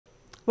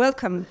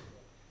Welcome.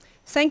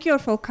 Thank you all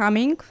for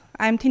coming.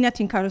 I'm Tina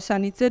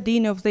Tinkarusanidze,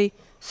 Dean of the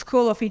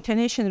School of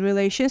International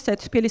Relations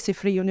at Tbilisi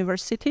Free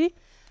University.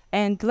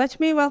 And let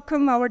me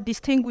welcome our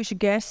distinguished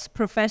guests,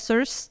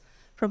 professors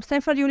from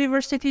Stanford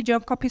University,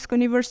 Johns Hopkins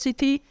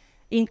University,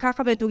 in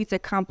Kafka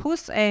Bendukhidzes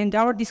campus. And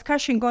our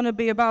discussion is going to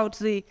be about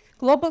the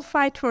global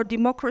fight for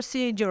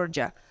democracy in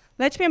Georgia.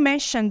 Let me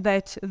mention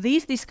that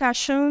this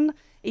discussion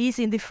is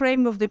in the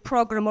frame of the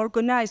program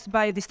organized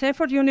by the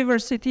Stanford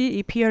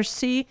University,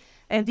 EPRC,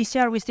 and this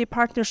year with the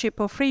partnership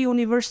of Free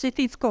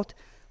University. It's called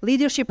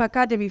Leadership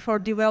Academy for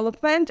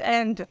Development,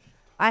 and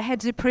I had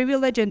the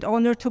privilege and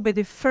honor to be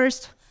the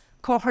first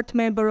cohort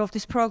member of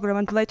this program.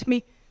 And let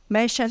me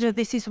mention that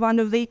this is one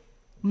of the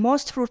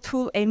most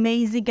fruitful,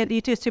 amazing, and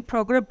interesting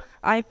program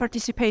I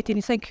participate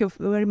in. Thank you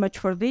very much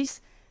for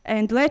this.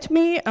 And let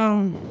me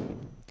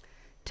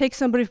take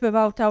some brief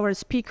about our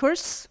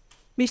speakers.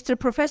 Mr.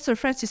 Professor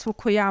Francis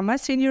Fukuyama,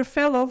 Senior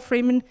Fellow,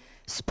 Freeman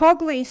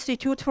Spogli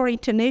Institute for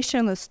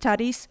International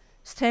Studies,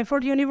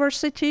 Stanford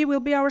University,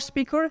 will be our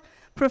speaker.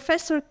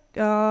 Professor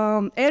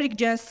Erik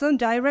Jensen,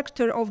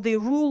 Director of the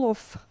Rule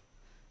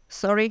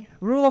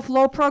of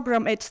Law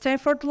Program at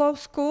Stanford Law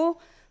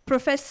School.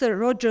 Professor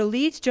Roger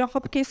Leeds, Johns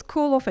Hopkins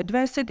School of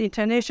Advanced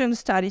International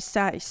Studies,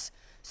 SAIS.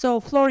 So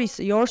floor is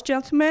yours,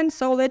 gentlemen.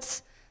 So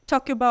let's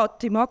talk about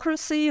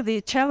democracy,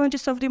 the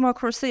challenges of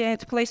democracy, and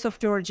the place of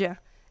Georgia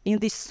in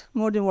this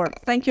modern world.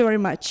 Thank you very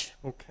much.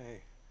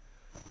 Okay.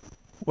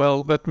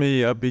 Well, let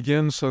me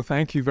begin. So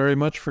thank you very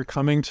much for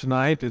coming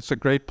tonight. It's a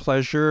great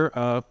pleasure.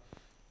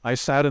 I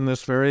sat in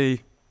this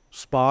very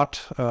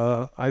spot,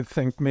 I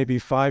think maybe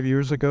 5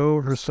 years ago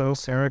or so.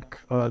 Erik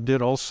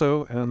did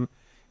also, and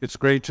it's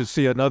great to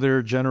see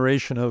another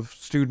generation of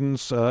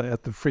students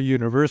at the Free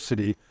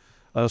University.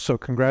 So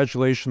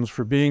congratulations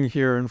for being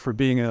here and for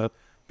being a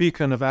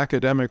beacon of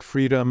academic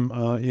freedom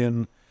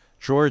in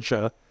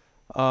Georgia.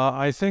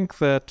 I think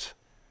that,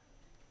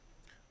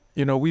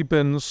 you know, we've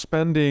been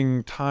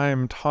spending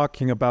time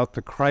talking about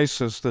the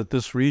crisis that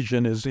this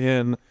region is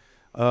in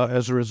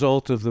as a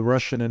result of the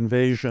Russian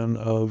invasion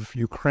of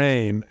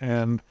Ukraine,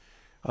 and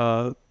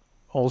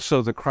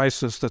also the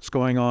crisis that's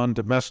going on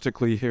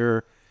domestically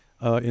here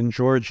in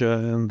Georgia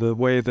and the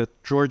way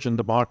that Georgian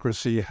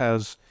democracy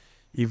has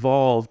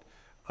evolved.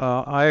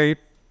 I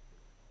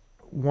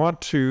want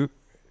to,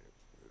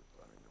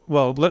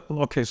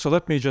 so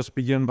let me just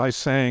begin by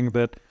saying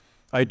that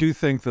I do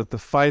think that the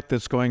fight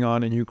that's going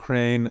on in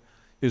Ukraine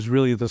is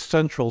really the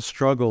central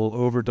struggle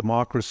over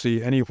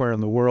democracy anywhere in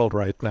the world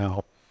right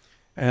now.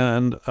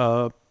 And,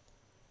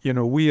 you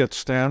know, we at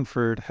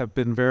Stanford have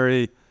been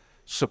very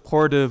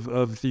supportive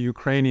of the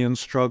Ukrainian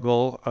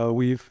struggle.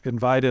 We've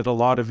invited a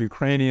lot of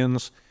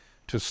Ukrainians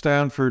to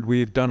Stanford.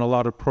 We've done a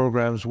lot of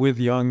programs with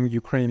young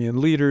Ukrainian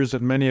leaders,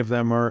 and many of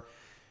them are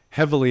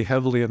heavily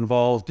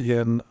involved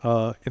in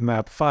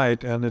that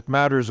fight. And it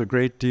matters a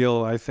great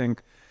deal, I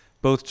think,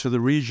 both to the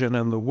region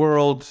and the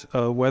world,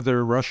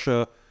 whether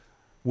Russia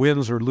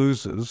wins or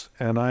loses.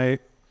 And I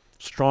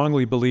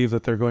strongly believe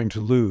that they're going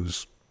to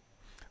lose.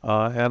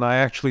 And I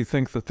actually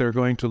think that they're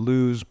going to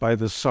lose by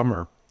this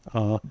summer.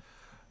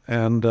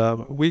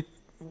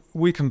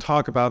 We can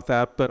talk about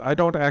that, but I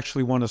don't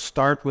actually want to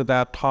start with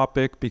that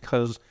topic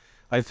because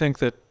I think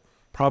that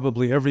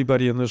probably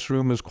everybody in this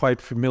room is quite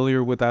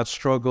familiar with that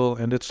struggle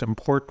and its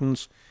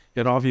importance.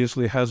 It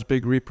obviously has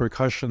big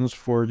repercussions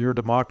for your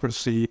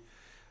democracy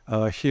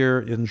here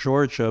in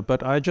Georgia,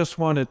 but I just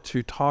wanted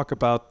to talk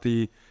about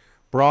the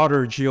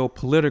broader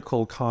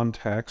geopolitical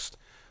context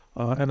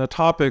and a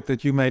topic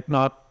that you might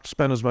not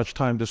spend as much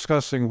time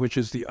discussing, which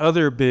is the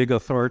other big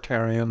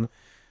authoritarian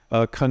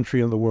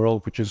country in the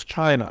world, which is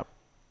China.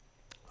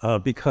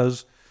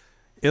 Because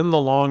in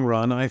the long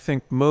run, I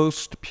think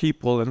most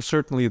people, and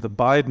certainly the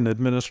Biden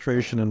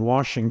administration in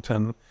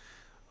Washington,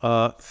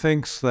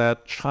 thinks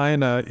that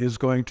China is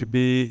going to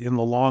be, in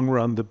the long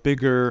run, the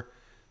bigger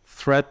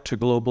threat to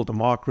global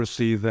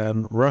democracy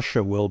than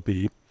Russia will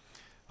be.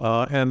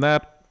 And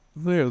that,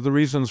 the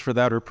reasons for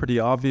that are pretty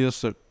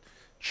obvious. That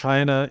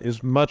China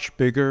is much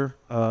bigger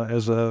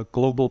as a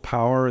global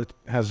power. It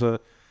has a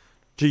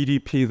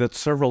GDP that's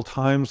several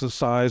times the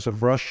size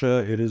of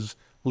Russia. It is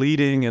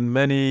leading in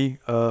many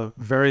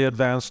very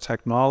advanced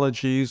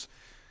technologies.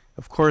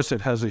 Of course,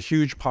 it has a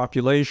huge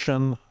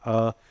population,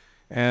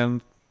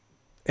 and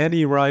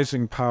any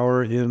rising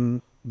power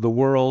in the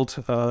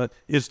world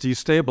is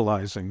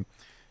destabilizing.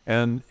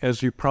 And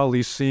as you've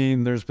probably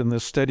seen, there's been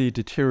this steady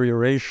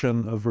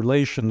deterioration of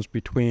relations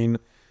between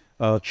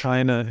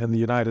China and the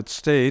United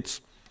States.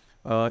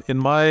 In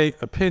my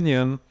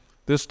opinion,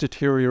 this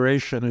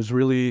deterioration is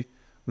really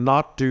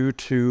not due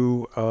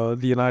to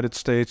the United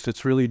States.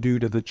 It's really due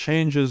to the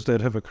changes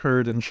that have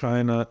occurred in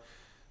China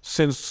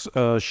since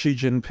Xi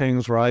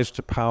Jinping's rise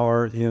to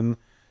power in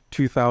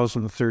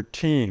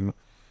 2013.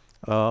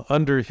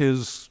 Under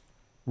his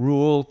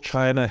rule,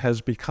 China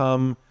has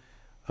become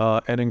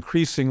an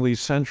increasingly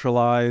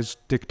centralized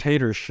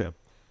dictatorship.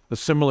 A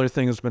similar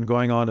thing has been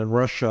going on in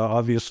Russia,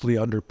 obviously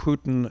under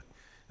Putin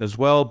as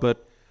well,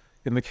 but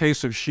in the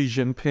case of Xi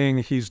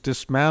Jinping, he's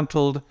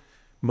dismantled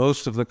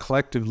most of the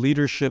collective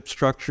leadership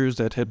structures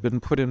that had been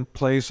put in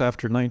place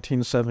after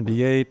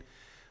 1978.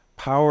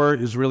 Power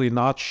is really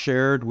not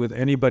shared with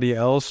anybody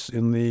else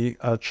in the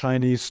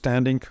Chinese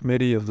Standing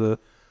Committee of the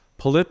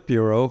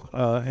Politburo,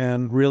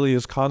 and really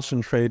is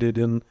concentrated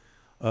in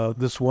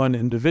this one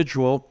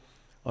individual.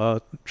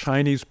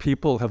 Chinese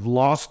people have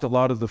lost a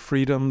lot of the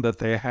freedom that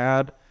they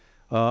had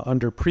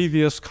under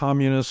previous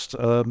communist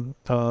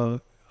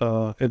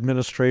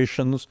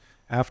administrations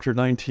after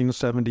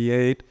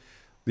 1978.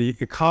 The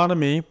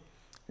economy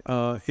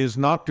is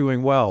not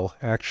doing well,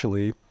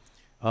 actually.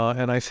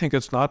 And I think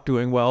it's not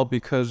doing well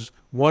because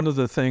one of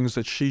the things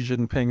that Xi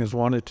Jinping has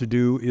wanted to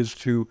do is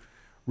to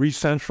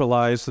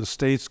re-centralize the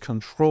state's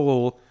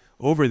control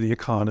over the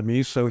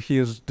economy. So he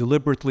has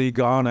deliberately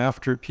gone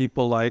after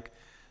people like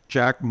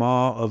Jack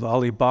Ma of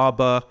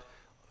Alibaba,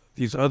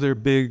 these other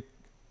big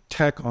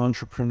tech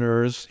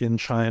entrepreneurs in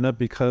China,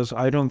 because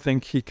I don't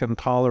think he can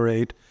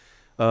tolerate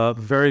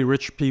very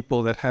rich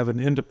people that have an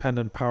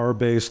independent power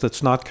base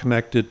that's not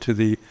connected to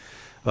the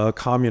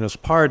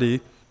Communist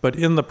Party. But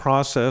in the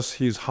process,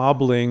 he's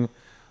hobbling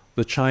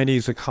the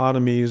Chinese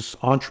economy's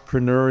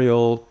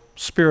entrepreneurial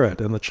spirit,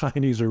 and the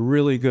Chinese are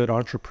really good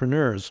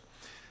entrepreneurs.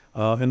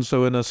 And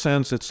so in a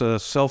sense, it's a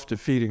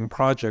self-defeating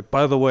project.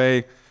 By the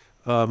way,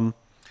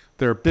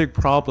 there are big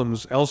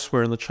problems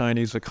elsewhere in the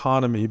Chinese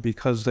economy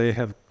because they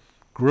have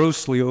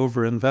grossly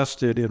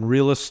overinvested in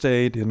real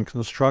estate, in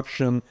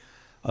construction,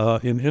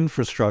 in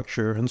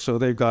infrastructure. And so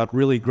they've got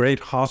really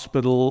great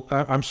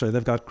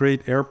they've got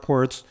great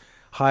airports,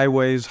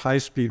 highways,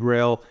 high-speed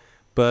rail,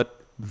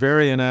 but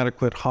very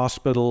inadequate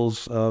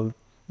hospitals, a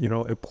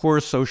poor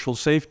social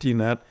safety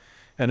net.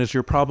 And as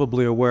you're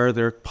probably aware,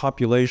 their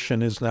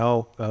population is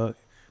now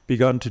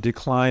begun to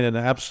decline in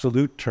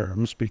absolute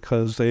terms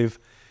because they've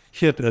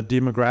hit a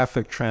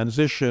demographic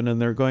transition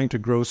and they're going to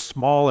grow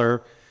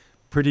smaller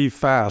pretty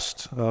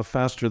fast,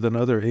 faster than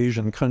other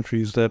Asian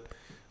countries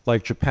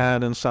like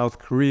Japan and South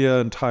Korea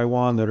and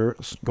Taiwan that are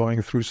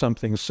going through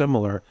something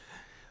similar.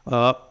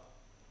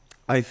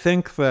 I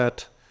think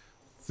that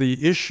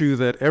the issue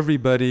that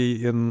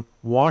everybody in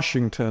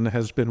Washington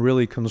has been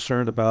really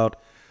concerned about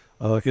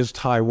is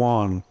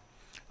Taiwan,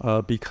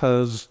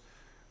 because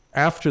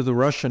after the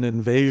Russian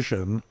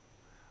invasion,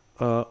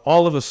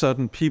 all of a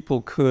sudden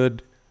people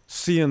could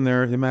see in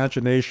their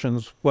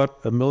imaginations what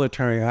a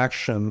military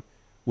action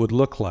would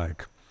look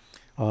like.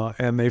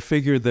 And they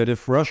figured that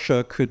if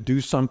Russia could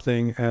do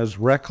something as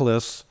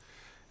reckless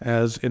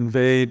as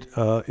invade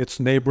its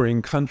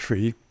neighboring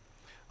country,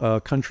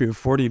 a country of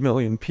 40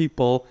 million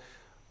people,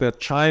 that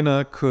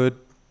China could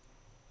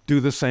do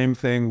the same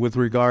thing with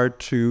regard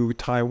to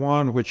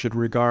Taiwan, which it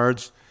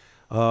regards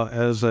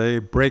as a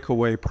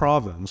breakaway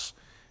province.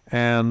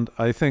 And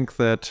I think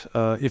that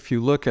if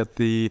you look at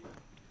the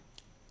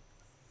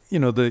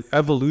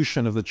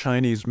evolution of the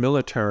Chinese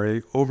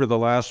military over the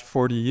last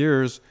 40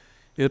 years,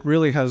 it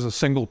really has a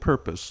single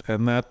purpose,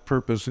 and that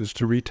purpose is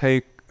to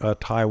retake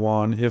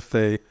Taiwan if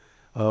they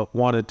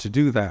wanted to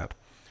do that.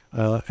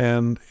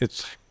 And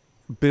it's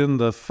been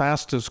the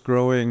fastest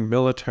growing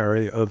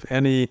military of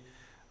any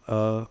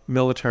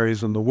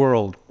militaries in the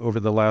world over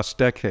the last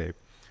decade.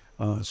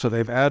 So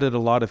they've added a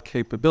lot of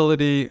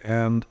capability,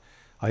 and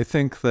I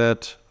think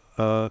that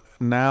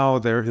now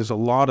there is a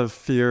lot of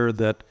fear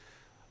that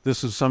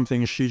this is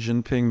something Xi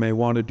Jinping may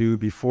want to do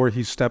before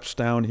he steps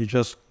down. He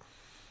just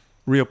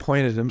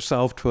reappointed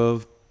himself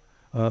to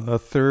a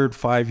third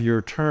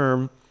 5-year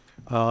term,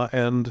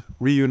 and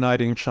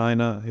reuniting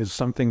China is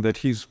something that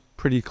he's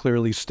pretty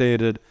clearly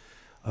stated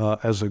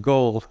as a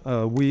goal.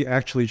 We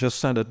actually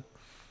just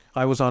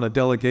I was on a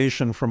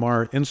delegation from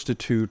our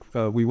institute.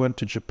 We went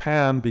to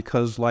Japan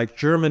because, like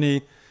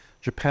Germany,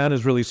 Japan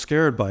is really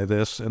scared by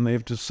this, and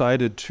they've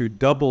decided to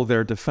double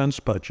their defense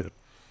budget,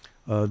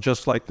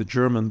 just like the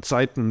German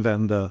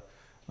Zeitenwende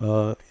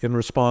in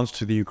response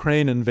to the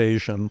Ukraine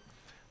invasion.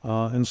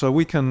 And so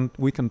we can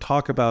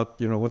talk about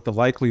what the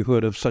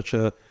likelihood of such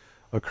a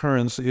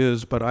occurrence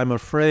is, but I'm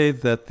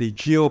afraid that the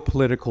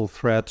geopolitical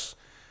threats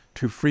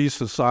to free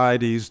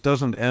societies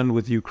doesn't end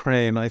with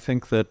Ukraine. I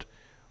think that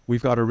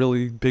we've got a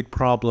really big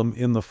problem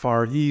in the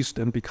Far East,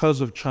 and because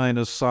of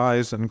China's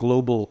size and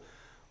global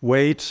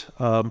weight,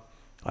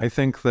 I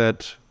think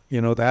that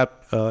that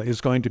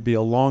is going to be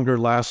a longer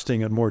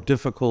lasting and more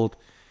difficult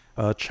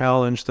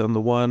challenge than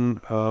the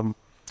one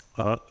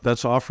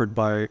that's offered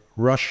by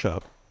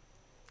Russia.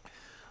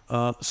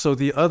 So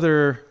the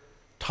other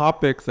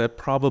topic that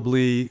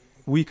probably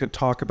we could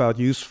talk about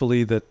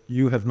usefully that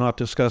you have not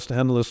discussed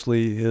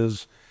endlessly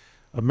is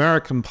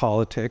American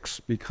politics,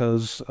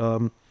 because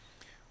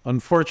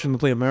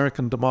unfortunately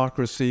American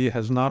democracy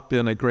has not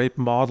been a great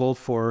model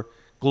for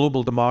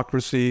global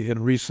democracy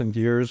in recent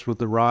years, with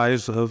the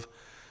rise of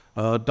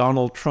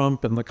Donald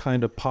Trump and the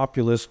kind of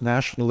populist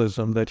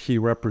nationalism that he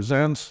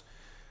represents.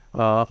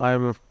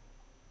 As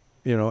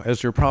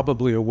you're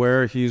probably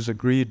aware, he's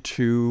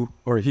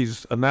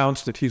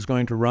announced that he's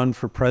going to run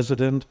for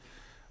president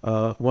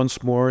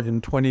once more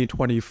in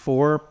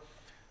 2024.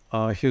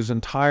 His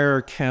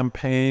entire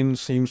campaign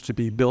seems to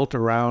be built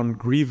around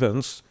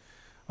grievance,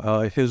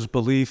 his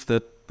belief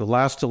that the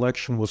last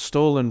election was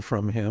stolen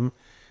from him.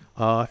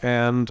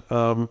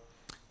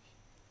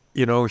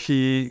 You know,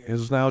 he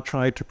is now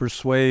trying to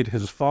persuade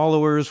his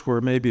followers, who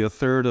are maybe a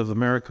third of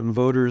American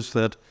voters,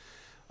 that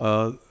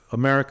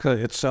America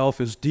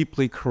itself is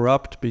deeply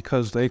corrupt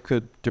because they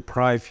could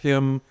deprive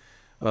him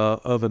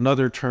of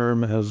another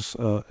term as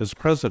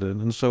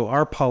president. And so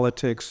our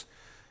politics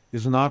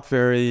is not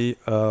very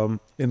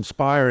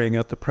inspiring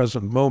at the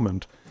present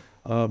moment.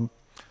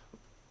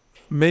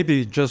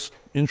 Maybe just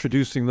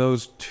introducing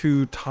those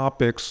two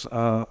topics,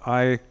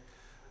 I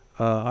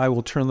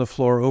will turn the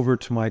floor over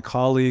to my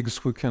colleagues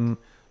who can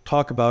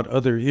talk about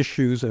other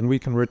issues, and we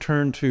can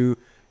return to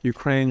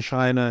Ukraine,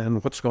 China,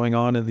 and what's going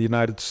on in the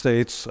United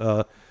States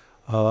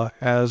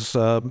as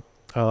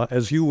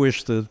you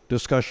wish the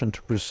discussion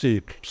to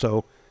proceed.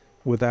 So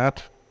with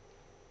that,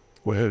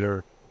 go ahead,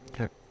 Eric.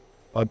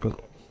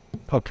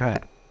 Okay.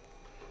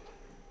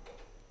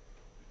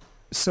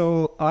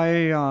 So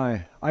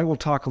I will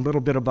talk a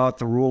little bit about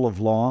the rule of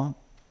law.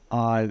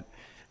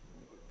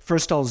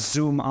 First, I'll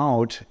zoom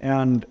out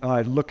and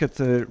look at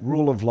the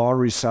rule of law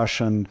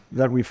recession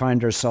that we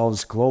find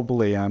ourselves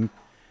globally in.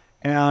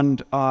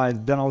 And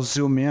then I'll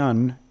zoom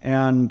in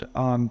and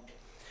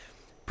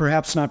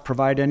perhaps not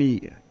provide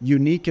any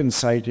unique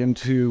insight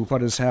into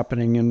what is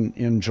happening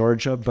in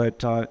Georgia,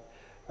 but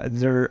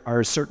there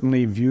are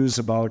certainly views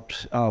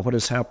about what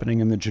is happening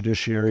in the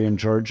judiciary in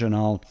Georgia, and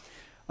I'll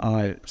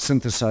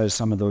synthesize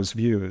some of those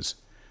views.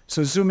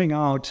 So zooming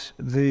out,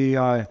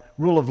 the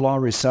rule of law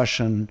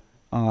recession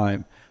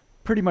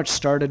pretty much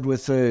started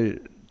with the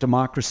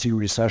democracy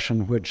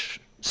recession,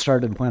 which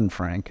started when,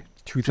 Frank?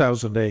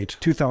 2008.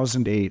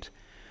 2008.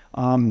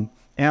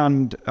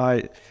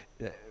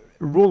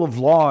 Rule of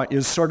law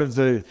is sort of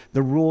the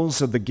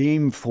rules of the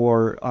game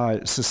for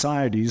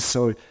societies.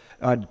 So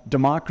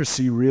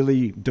democracy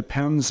really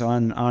depends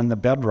on the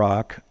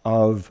bedrock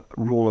of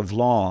rule of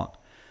law.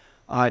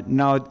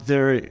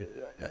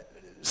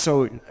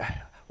 So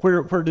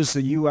where does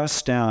the U.S.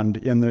 stand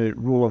in the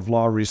rule of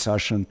law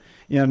recession?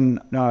 In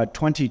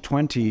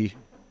 2020,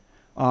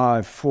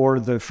 for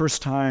the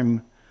first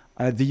time,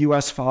 the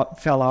U.S.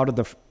 fell out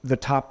of the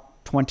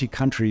top 20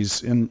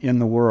 countries in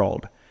the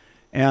world.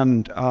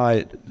 And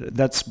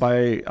that's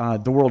by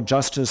the World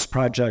Justice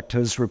Project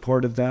has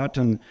reported that.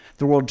 And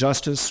the World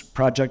Justice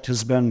Project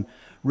has been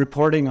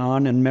reporting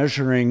on and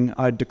measuring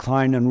a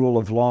decline in rule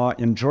of law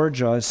in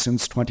Georgia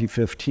since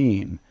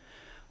 2015.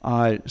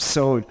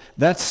 So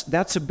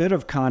that's a bit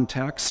of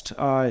context.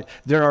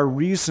 There are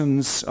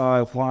reasons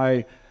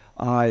why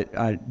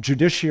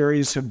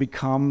judiciaries have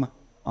become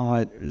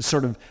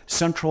sort of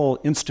central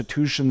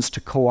institutions to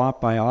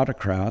co-opt by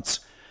autocrats.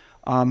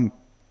 In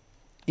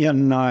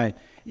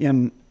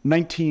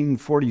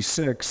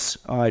 1946,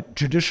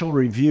 judicial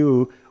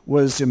review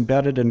was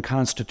embedded in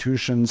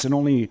constitutions, in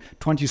only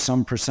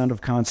 20-some%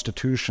 of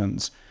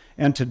constitutions.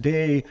 And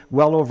today,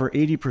 well over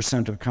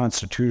 80% of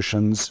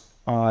constitutions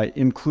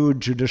include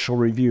judicial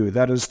review.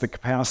 That is the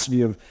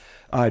capacity of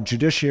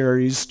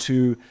judiciaries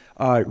to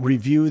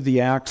review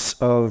the acts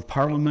of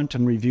Parliament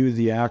and review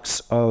the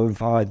acts of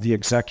the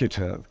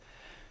executive.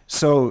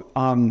 So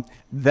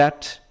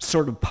that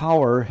sort of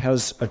power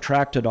has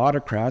attracted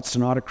autocrats,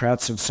 and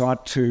autocrats have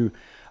sought to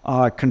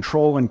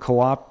control and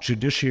co-opt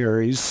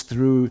judiciaries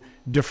through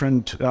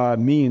different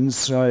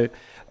means,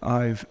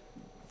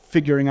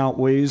 figuring out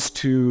ways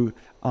to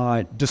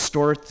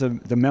distort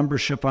the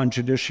membership on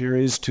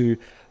judiciaries, to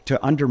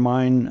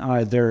undermine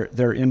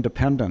their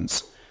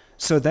independence.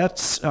 So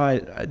that's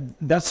a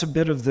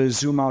bit of the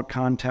zoom out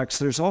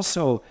context. There's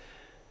also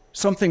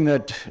something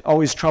that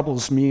always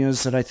troubles me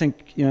is that I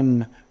think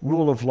in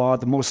rule of law,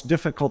 the most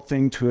difficult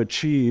thing to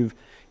achieve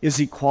is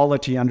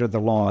equality under the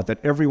law, that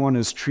everyone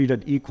is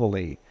treated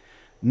equally.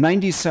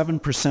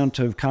 97%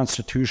 of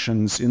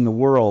constitutions in the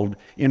world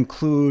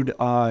include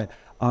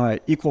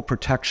equal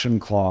protection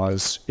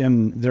clause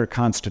in their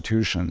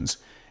constitutions.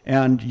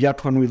 And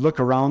yet when we look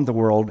around the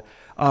world,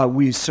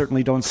 we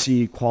certainly don't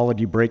see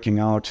equality breaking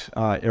out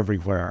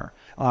everywhere.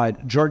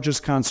 Georgia's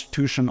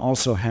constitution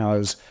also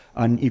has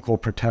an equal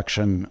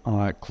protection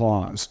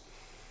clause.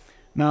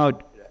 Now,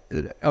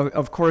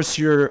 of course,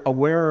 you're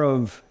aware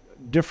of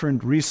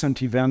different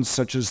recent events,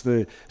 such as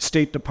the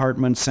State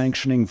Department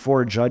sanctioning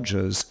 4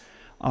 judges,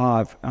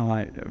 4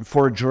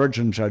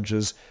 Georgian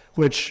judges,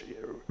 which,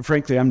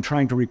 frankly, I'm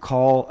trying to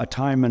recall a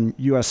time in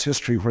U.S.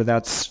 history where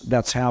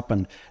that's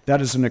happened.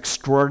 That is an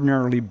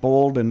extraordinarily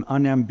bold and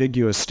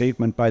unambiguous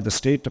statement by the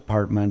State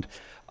Department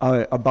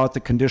about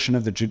the condition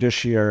of the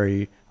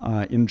judiciary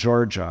in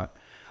Georgia.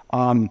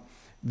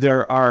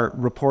 There are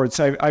reports,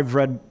 I've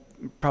read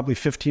probably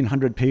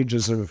 1,500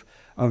 pages of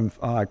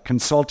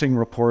consulting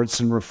reports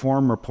and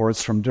reform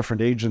reports from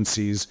different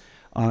agencies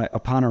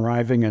upon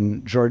arriving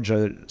in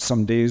Georgia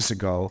some days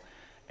ago.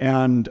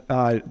 And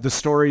the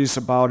stories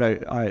about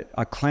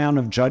a clan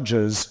of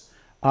judges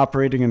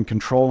operating and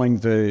controlling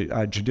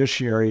the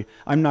judiciary,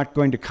 I'm not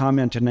going to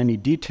comment in any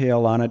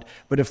detail on it,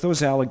 but if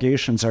those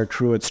allegations are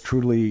true, it's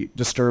truly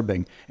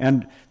disturbing.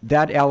 And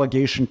that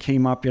allegation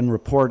came up in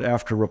report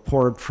after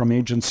report from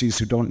agencies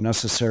who don't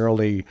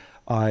necessarily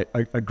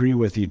agree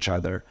with each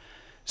other.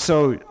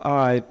 So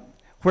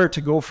where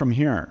to go from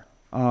here?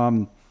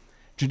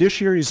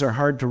 Judiciaries are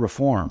hard to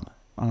reform,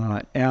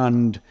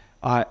 and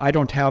I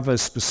don't have a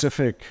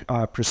specific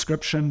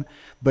prescription,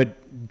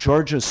 but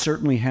Georgia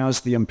certainly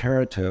has the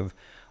imperative.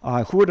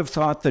 Who would have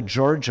thought that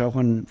Georgia,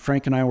 when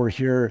Frank and I were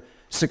here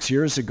 6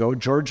 years ago,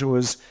 Georgia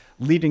was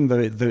leading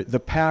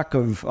the pack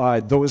of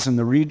those in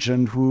the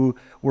region who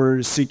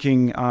were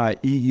seeking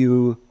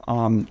EU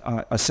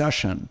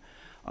accession.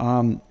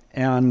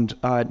 And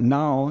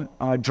now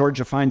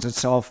Georgia finds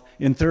itself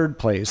in third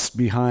place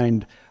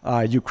behind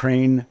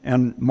Ukraine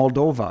and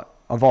Moldova,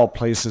 of all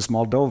places,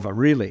 Moldova,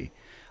 really.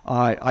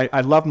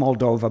 I love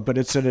Moldova, but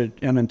it's at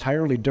an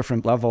entirely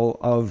different level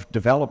of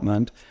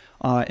development,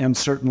 and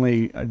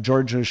certainly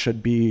Georgia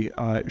should be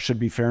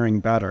faring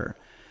better.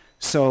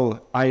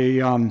 So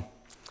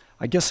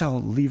I guess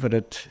I'll leave it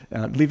at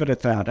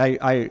that.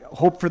 I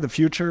hope for the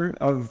future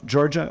of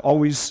Georgia,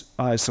 always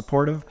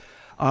supportive.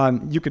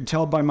 You could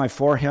tell by my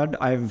forehead,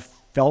 I've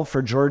fell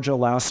for Georgia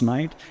last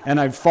night, and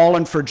I've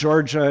fallen for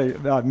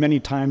Georgia many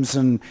times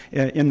in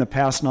the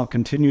past, and I'll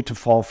continue to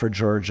fall for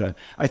Georgia.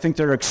 I think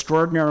there are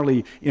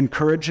extraordinarily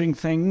encouraging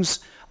things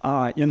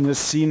in this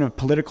scene of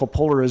political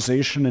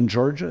polarization in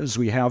Georgia, as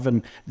we have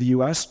in the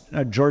U.S.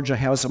 Georgia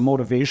has a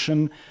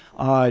motivation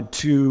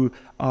to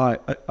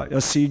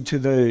accede to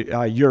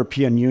the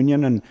European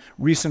Union. And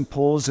recent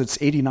polls, it's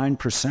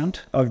 89%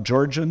 of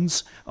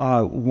Georgians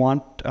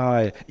want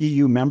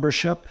EU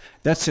membership.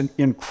 That's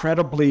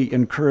incredibly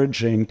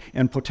encouraging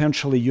and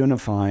potentially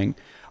unifying.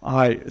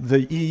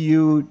 The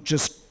EU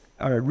just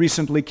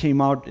recently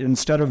came out,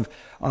 instead of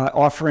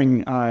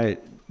offering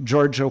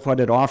Georgia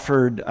what it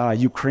offered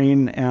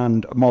Ukraine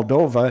and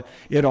Moldova,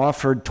 it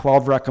offered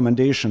 12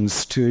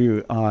 recommendations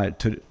to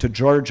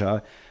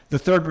Georgia. The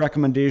third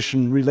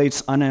recommendation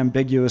relates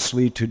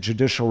unambiguously to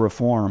judicial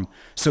reform.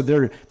 So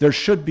there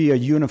should be a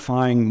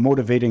unifying,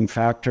 motivating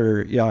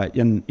factor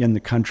in the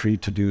country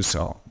to do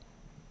so.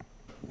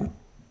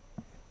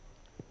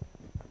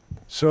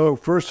 So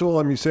first of all,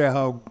 let me say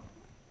how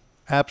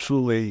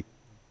absolutely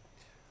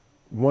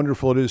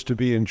wonderful it is to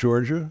be in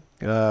Georgia.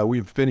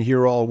 We've been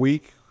here all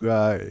week.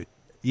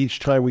 Each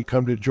time we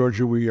come to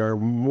Georgia, we are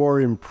more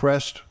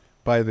impressed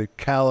by the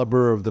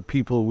caliber of the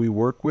people we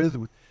work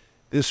with.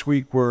 This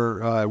week,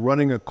 we're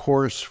running a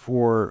course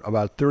for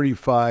about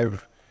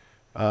 35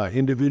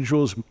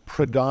 individuals,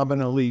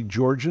 predominantly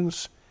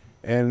Georgians.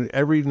 And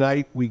every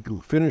night we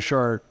finish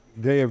our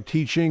day of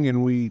teaching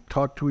and we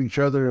talk to each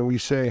other and we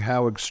say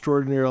how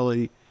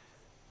extraordinarily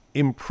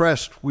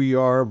impressed we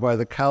are by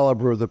the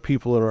caliber of the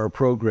people in our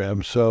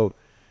program. So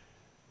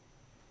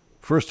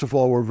first of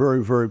all, we're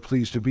very, very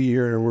pleased to be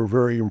here, and we're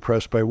very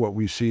impressed by what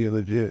we see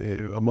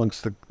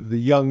amongst the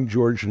young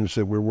Georgians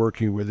that we're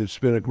working with. It's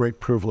been a great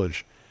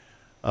privilege.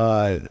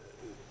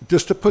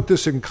 Just to put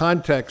this in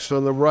context,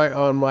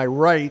 on my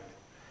right,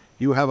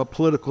 you have a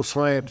political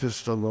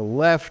scientist. On the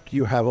left,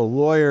 you have a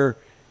lawyer,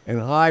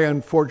 and I,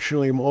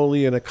 unfortunately, am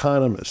only an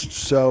economist.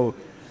 So,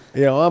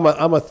 you know,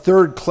 I'm a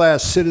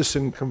third-class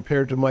citizen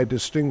compared to my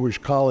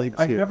distinguished colleagues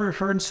here. I've never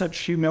heard such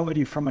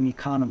humility from an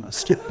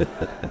economist.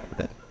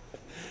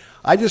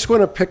 I just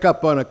want to pick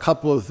up on a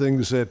couple of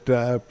things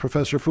that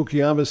Professor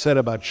Fukuyama said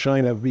about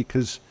China,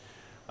 because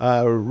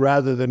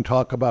rather than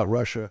talk about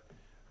Russia.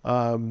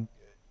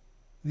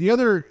 The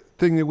other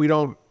thing that we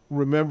don't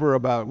remember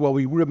about, well,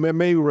 we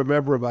may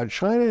remember about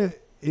China,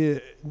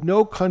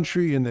 no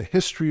country in the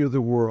history of the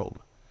world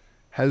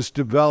has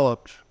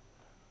developed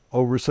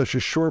over such a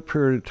short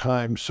period of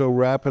time so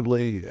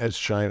rapidly as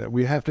China.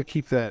 We have to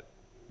keep that,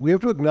 we have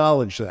to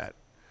acknowledge that.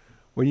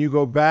 When you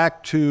go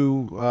back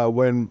to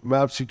when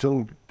Mao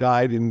Zedong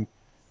died in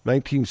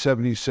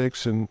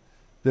 1976, and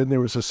then there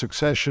was a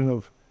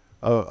succession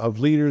of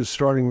leaders,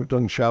 starting with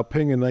Deng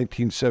Xiaoping in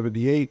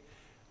 1978.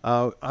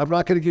 I'm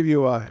not going to give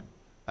you a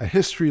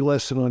history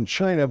lesson on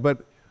China,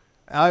 but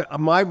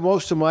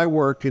most of my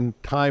work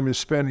and time is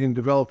spent in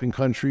developing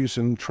countries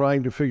and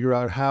trying to figure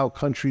out how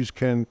countries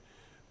can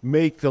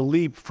make the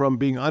leap from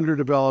being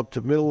underdeveloped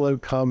to middle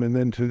income and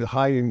then to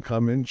high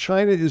income. And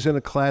China is in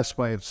a class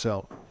by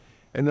itself.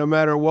 And no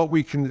matter what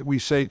we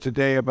say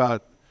today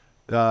about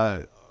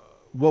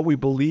what we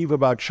believe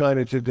about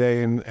China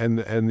today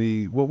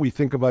and what we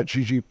think about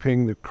Xi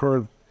Jinping, the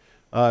current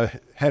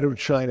head of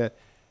China,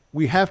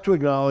 we have to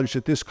acknowledge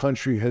that this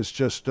country has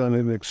just done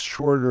an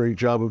extraordinary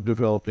job of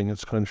developing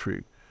its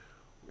country.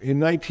 In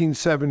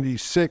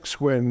 1976,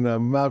 when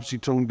Mao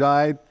Zedong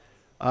died,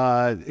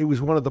 it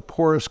was one of the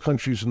poorest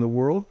countries in the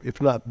world,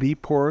 if not the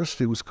poorest.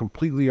 It was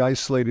completely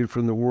isolated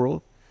from the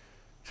world.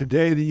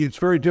 Today, it's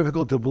very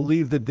difficult to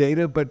believe the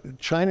data, but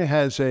China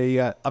has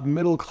a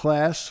middle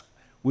class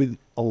with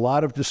a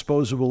lot of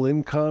disposable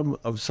income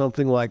of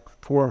something like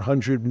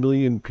 400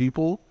 million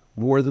people,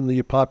 more than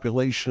the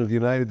population of the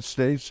United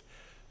States.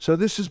 So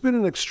this has been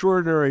an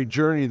extraordinary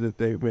journey that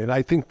they've made.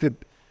 I think that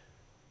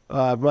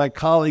my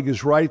colleague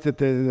is right that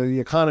the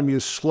economy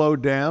has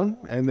slowed down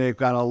and they've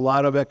got a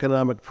lot of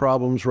economic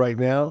problems right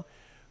now.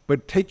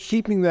 But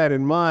keeping that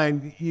in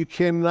mind, you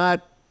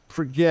cannot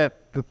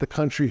forget that the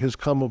country has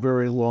come a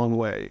very long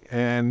way,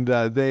 and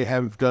they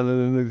have done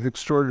an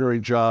extraordinary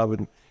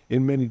job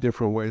in many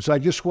different ways. I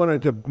just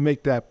wanted to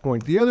make that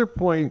point. The other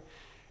point,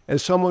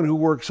 as someone who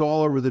works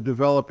all over the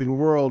developing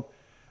world,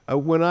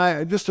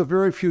 just a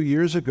very few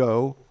years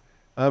ago,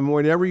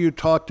 whenever you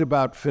talked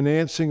about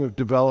financing of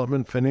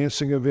development,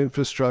 financing of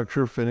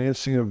infrastructure,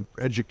 financing of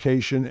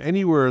education,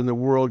 anywhere in the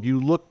world, you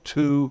look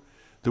to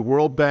the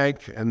World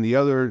Bank and the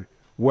other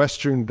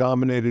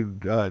Western-dominated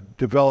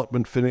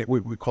development finance,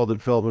 we call the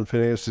development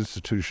finance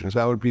institutions.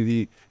 That would be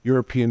the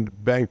European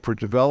Bank for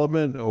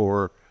Development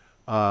or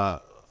a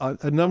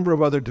number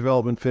of other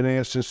development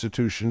finance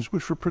institutions,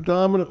 which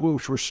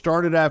were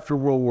started after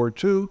World War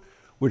II,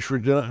 which were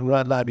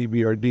not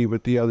EBRD,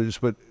 but the others,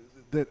 but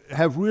that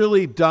have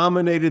really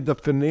dominated the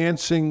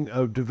financing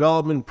of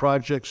development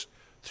projects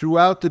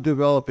throughout the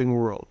developing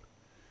world.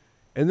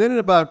 And then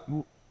about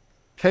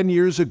 10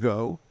 years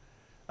ago,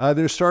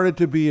 there started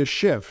to be a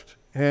shift.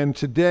 And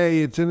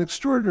today it's an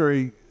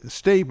extraordinary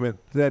statement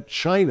that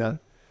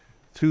China,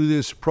 through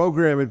this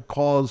program it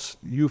calls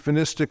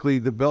euphemistically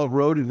the Belt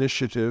Road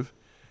Initiative,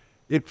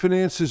 it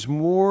finances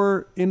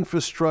more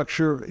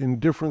infrastructure in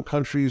different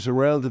countries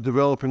around the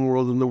developing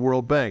world than the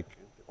World Bank.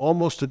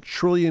 Almost $1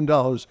 trillion.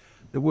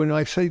 When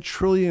I say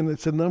trillion,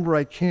 it's a number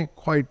I can't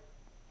quite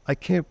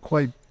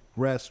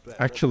grasp.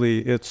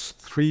 Actually, it's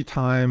 3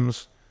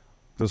 times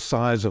the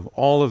size of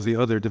all of the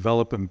other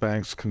development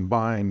banks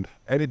combined.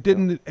 And it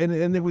didn't, and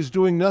it was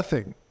doing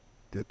nothing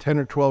 10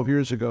 or 12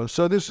 years ago.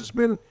 So this has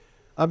been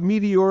a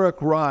meteoric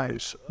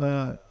rise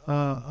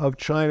of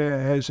China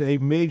as a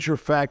major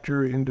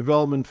factor in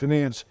development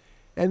finance.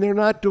 And they're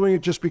not doing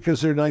it just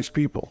because they're nice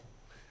people.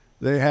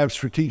 They have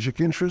strategic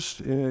interest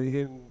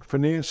in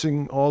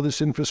financing all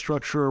this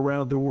infrastructure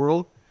around the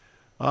world.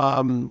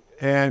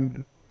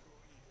 And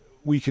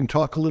we can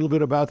talk a little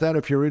bit about that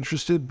if you're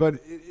interested, but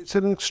it's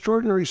an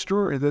extraordinary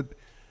story that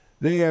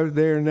they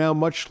are now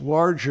much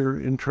larger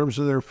in terms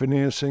of their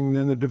financing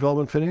than the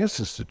development finance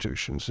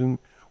institutions. And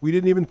we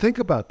didn't even think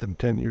about them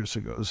 10 years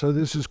ago. So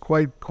this is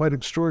quite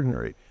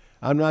extraordinary.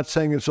 I'm not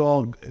saying it's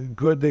all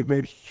good. They've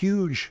made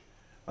huge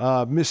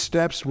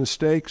missteps,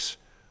 mistakes.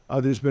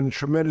 There's been a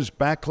tremendous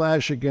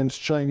backlash against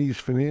Chinese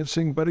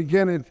financing. But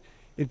again,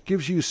 it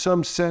gives you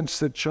some sense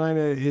that China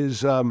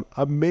is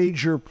a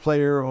major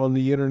player on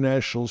the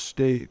international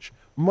stage,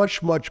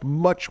 much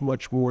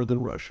more than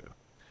Russia.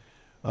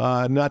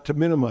 Not to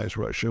minimize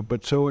Russia,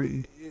 but so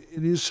it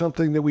is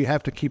something that we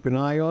have to keep an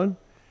eye on.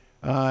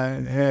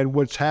 And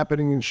what's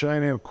happening in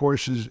China, of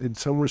course, is in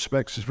some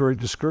respects is very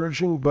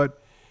discouraging,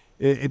 but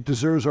it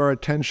deserves our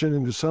attention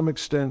and to some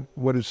extent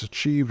what it's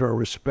achieved, our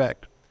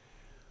respect.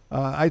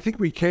 I think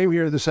we came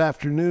here this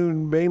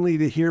afternoon mainly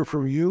to hear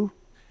from you.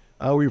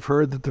 We've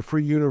heard that the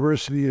Free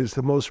University is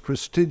the most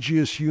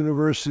prestigious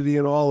university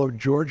in all of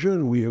Georgia,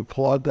 and we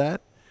applaud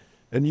that.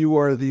 And you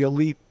are the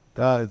elite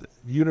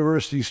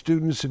university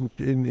students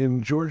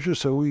in Georgia,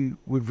 so we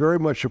would very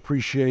much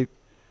appreciate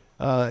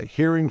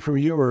hearing from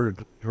you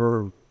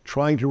or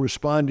trying to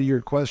respond to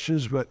your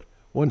questions. But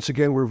once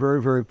again, we're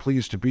very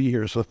pleased to be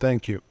here, so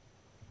thank you.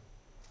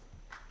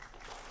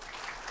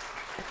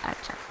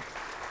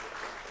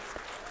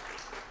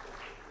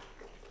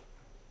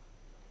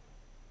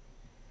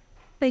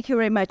 Thank you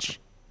very much,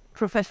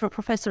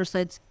 Professor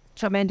said,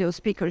 tremendous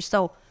speaker.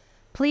 So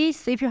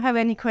please, if you have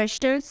any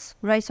questions,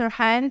 raise your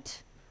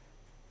hand,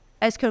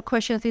 ask your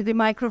questions in the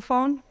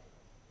microphone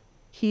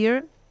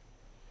here.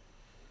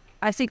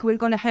 I think we're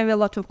going to have a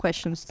lot of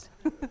questions.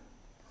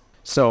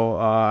 So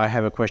I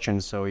have a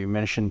question. So you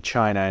mentioned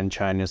China and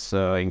China's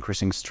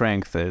increasing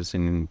strength is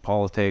in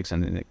politics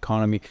and in the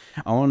economy.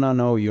 I want to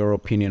know your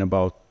opinion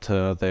about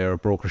their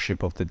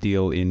brokership of the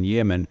deal in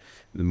Yemen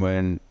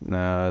when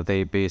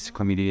they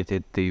basically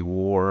mediated the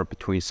war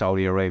between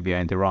Saudi Arabia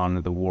and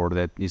Iran, the war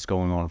that is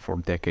going on for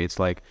decades.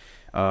 Like,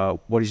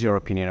 what is your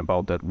opinion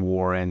about that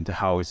war and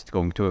how is it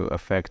going to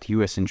affect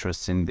U.S.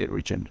 interests in the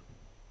region?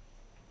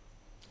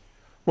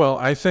 Well,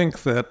 I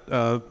think that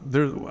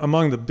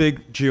among the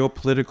big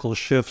geopolitical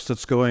shifts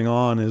that's going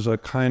on is a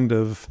kind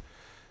of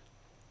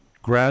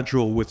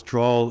gradual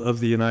withdrawal of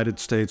the United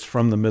States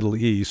from the Middle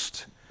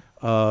East.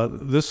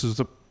 This is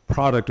the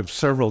product of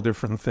several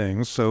different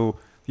things. So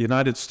the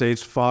United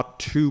States fought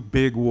 2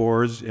 big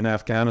wars in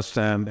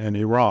Afghanistan and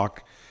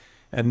Iraq,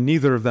 and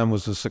neither of them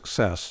was a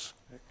success.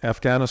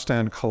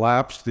 Afghanistan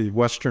collapsed. The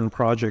Western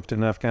project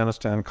in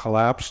Afghanistan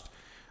collapsed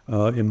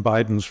in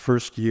Biden's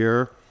first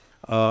year.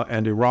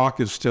 And Iraq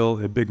is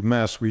still a big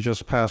mess. We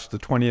just passed the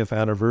 20th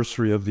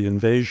anniversary of the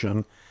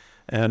invasion,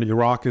 and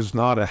Iraq is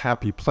not a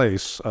happy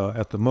place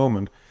at the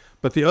moment.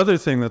 But the other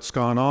thing that's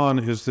gone on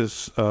is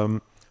this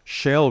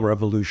shale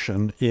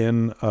revolution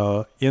in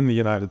the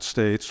United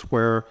States,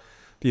 where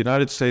the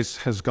United States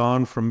has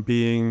gone from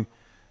being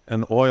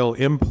an oil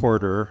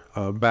importer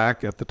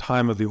back at the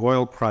time of the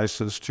oil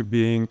crisis to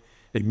being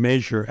a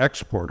major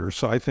exporter.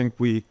 So I think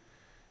we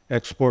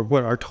export,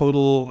 what our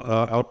total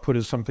output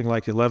is something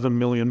like 11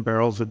 million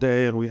barrels a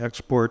day, and we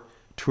export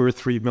 2 or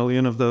 3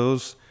 million of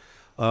those.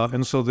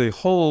 And so the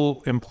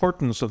whole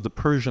importance of the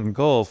Persian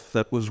Gulf,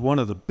 that was one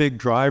of the big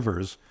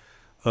drivers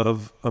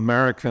of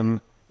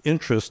American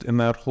interest in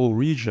that whole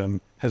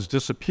region, has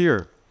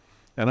disappeared.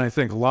 And I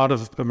think a lot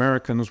of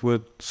Americans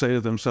would say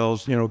to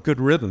themselves, you know, good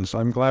riddance.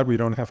 I'm glad we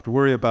don't have to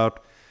worry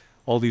about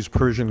all these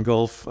Persian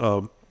Gulf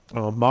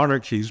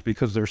monarchies,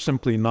 because they're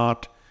simply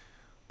not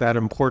that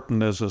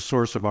important as a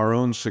source of our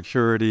own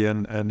security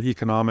and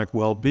economic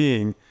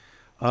well-being.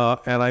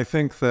 And I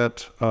think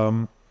that,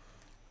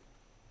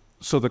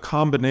 so the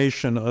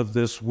combination of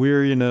this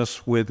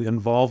weariness with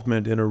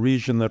involvement in a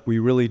region that we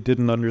really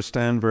didn't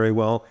understand very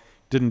well,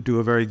 didn't do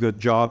a very good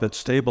job at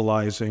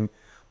stabilizing,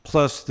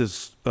 plus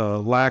this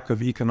lack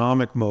of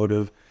economic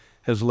motive,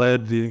 has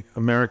led the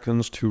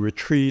Americans to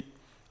retreat.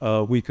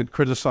 We could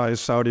criticize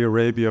Saudi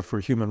Arabia for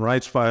human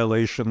rights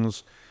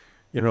violations,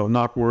 you know,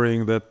 not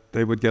worrying that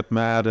they would get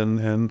mad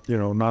and you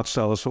know, not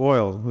sell us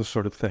oil, this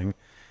sort of thing.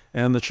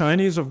 And the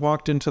Chinese have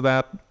walked into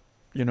that,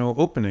 you know,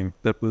 opening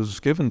that was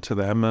given to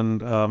them.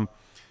 And,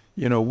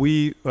 you know,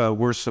 we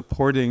were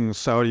supporting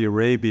Saudi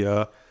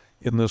Arabia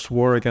in this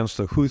war against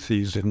the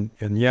Houthis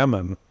in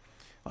Yemen,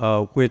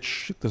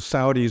 which the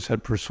Saudis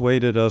had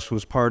persuaded us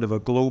was part of a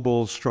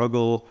global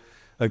struggle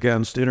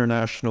against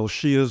international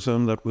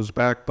Shiism that was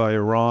backed by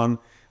Iran.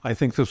 I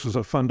think this was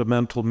a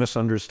fundamental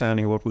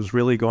misunderstanding of what was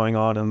really going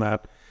on in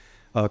that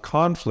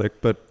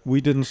conflict, but we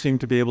didn't seem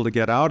to be able to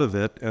get out of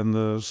it, and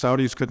the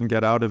Saudis couldn't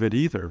get out of it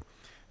either.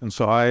 And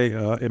so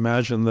I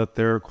imagine that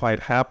they're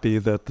quite happy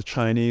that the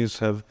Chinese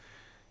have,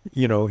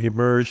 you know,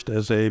 emerged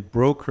as a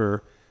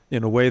broker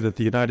in a way that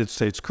the United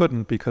States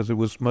couldn't, because it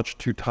was much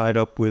too tied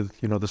up with,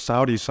 you know, the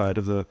Saudi side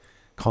of the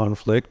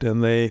conflict.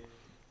 And they,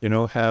 you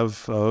know,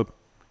 have,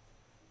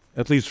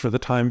 at least for the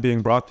time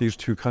being, brought these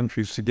two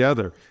countries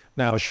together.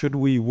 Now, should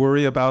we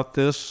worry about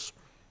this?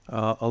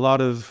 A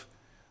lot of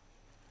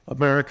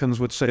Americans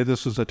would say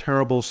this is a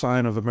terrible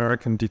sign of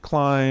American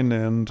decline,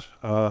 and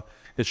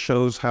it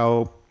shows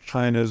how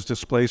China is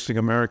displacing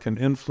American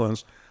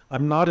influence.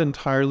 I'm not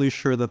entirely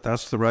sure that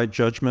that's the right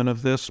judgment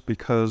of this,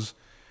 because,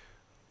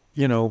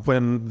 you know,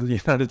 when the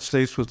United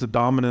States was the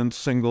dominant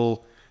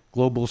single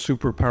global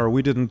superpower,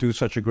 we didn't do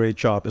such a great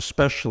job,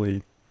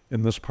 especially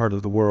in this part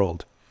of the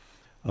world.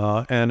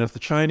 And if the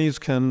Chinese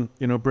can,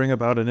 you know, bring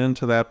about an end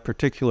to that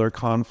particular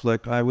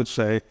conflict, I would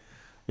say,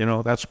 you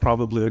know, that's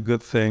probably a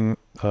good thing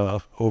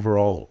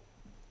overall.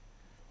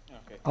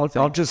 Okay.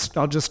 I'll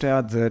just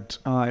add that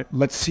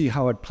let's see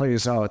how it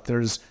plays out.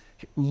 There's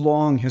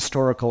long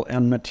historical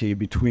enmity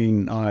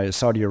between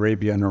Saudi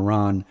Arabia and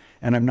Iran,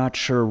 and I'm not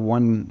sure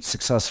one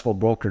successful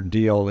brokered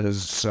deal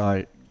is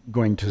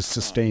going to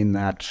sustain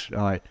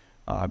that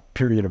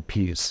period of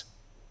peace.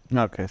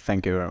 Okay,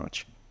 thank you very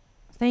much.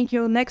 Thank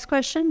you. Next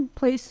question,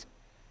 please.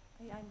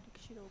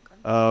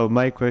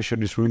 My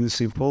question is really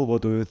simple.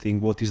 What do you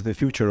think? What is the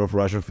future of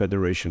Russian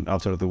Federation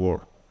after the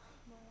war?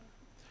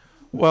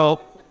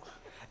 Well,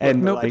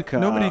 And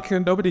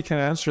nobody can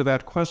answer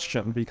that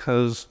question,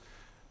 because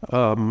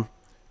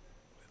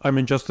I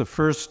mean, just the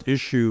first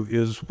issue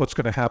is what's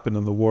going to happen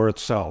in the war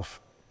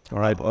itself. All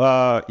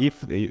right.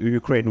 If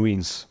Ukraine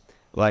wins,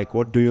 like,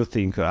 what do you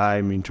think?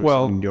 I'm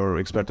interested in your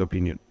expert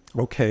opinion.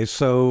 Okay,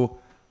 so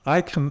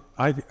I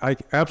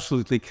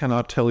absolutely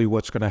cannot tell you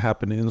what's going to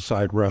happen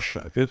inside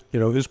Russia. You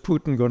know, is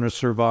Putin going to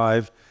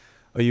survive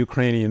a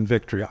Ukrainian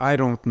victory? I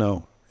don't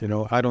know. You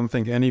know, I don't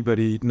think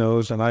anybody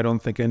knows, and I don't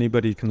think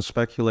anybody can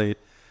speculate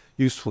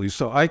usefully.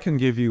 So I can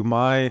give you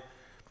my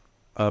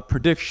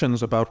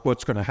predictions about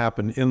what's going to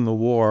happen in the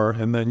war,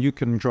 and then you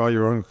can draw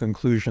your own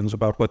conclusions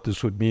about what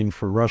this would mean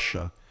for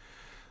Russia.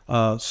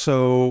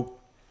 So,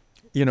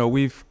 you know,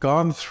 we've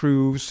gone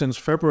through, since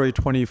February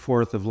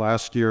 24th of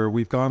last year,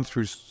 we've gone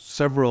through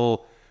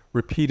several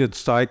repeated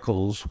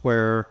cycles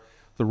where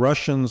the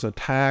Russians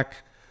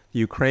attack, the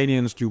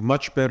Ukrainians do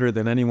much better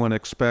than anyone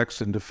expects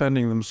in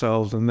defending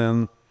themselves, and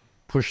then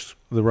push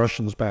the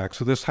Russians back.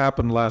 So this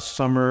happened last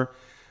summer.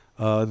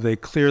 They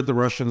cleared the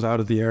Russians out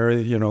of the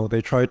area. You know,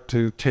 they tried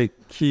to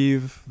take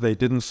Kyiv. They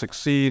didn't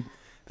succeed.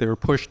 They were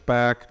pushed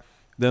back.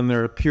 Then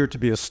there appeared to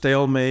be a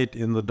stalemate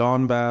in the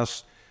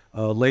Donbass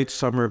late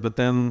summer, but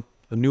then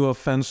a new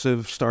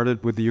offensive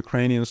started with the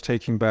Ukrainians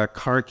taking back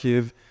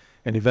Kharkiv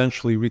and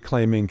eventually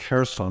reclaiming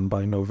Kherson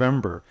by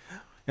November.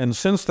 And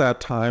since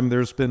that time,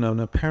 there's been an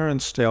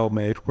apparent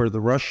stalemate where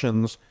the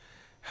Russians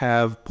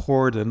have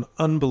poured an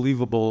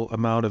unbelievable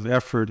amount of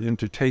effort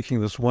into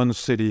taking this one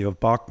city of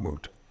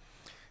Bakhmut.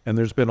 And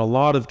there's been a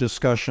lot of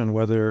discussion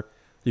whether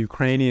the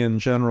Ukrainian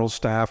general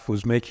staff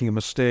was making a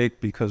mistake,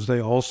 because they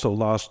also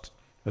lost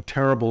a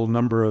terrible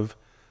number of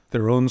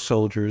their own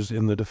soldiers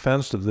in the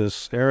defense of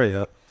this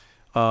area.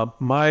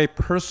 My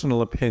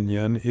personal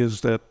opinion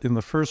is that, in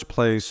the first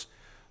place,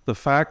 the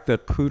fact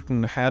that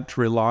Putin had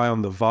to rely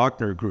on the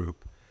Wagner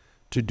group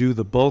to do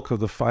the bulk of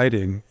the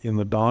fighting in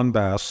the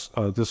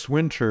Donbass this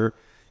winter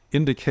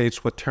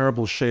indicates what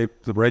terrible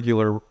shape the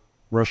regular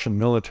Russian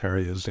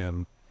military is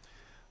in.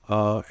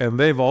 And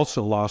they've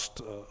also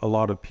lost a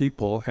lot of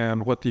people.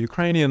 And what the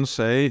Ukrainians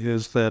say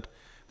is that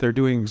they're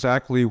doing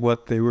exactly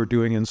what they were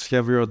doing in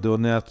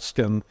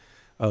Severodonetsk and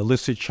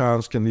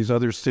Lysychansk and these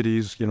other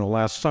cities,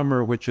 last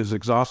summer, which is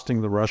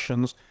exhausting the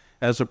Russians,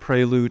 as a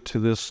prelude to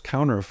this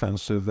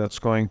counteroffensive that's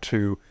going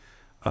to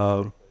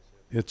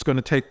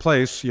take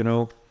place,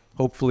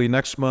 hopefully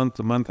next month,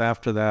 the month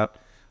after that.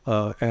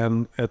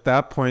 And at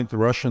that point, the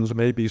Russians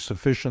may be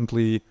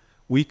sufficiently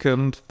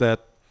weakened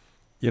that,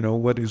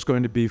 what is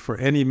going to be for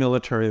any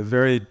military a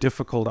very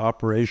difficult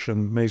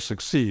operation may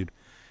succeed.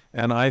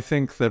 And I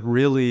think that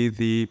really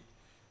the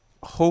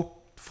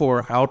hoped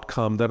for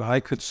outcome that I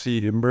could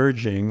see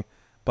emerging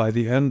by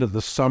the end of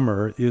the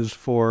summer is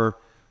for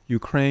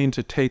Ukraine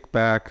to take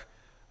back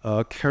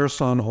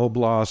Kherson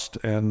Oblast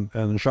and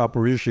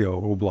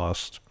Zaporizhzhia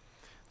Oblast.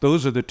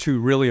 Those are the two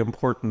really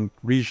important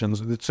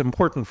regions. It's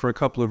important for a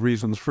couple of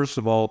reasons. First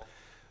of all,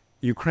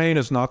 Ukraine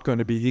is not going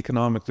to be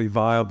economically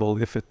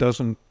viable if it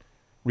doesn't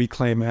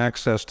reclaim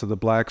access to the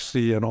Black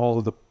Sea and all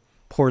of the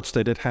ports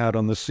that it had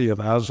on the Sea of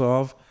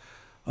Azov.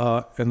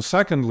 And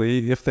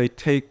secondly, if they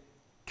take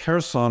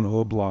Kherson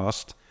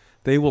Oblast,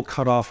 they will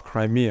cut off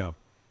Crimea.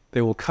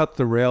 They will cut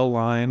the rail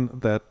line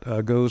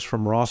that goes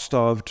from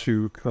Rostov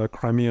to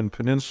Crimean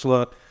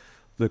Peninsula.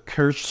 The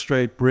Kerch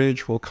Strait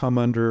Bridge will come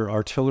under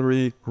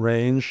artillery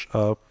range,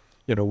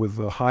 with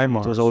the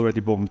HIMARS. It was already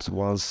bombed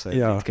once.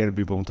 Yeah. It can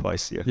be bombed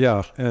twice. Yeah.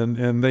 Yeah,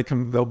 and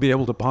they'll be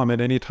able to bomb it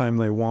anytime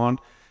they want.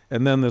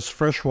 And then this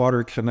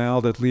freshwater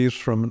canal that leaves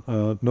from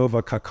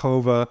Nova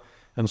Kakhovka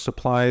and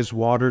supplies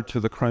water to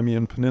the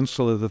Crimean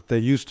Peninsula that they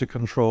used to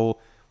control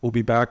will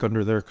be back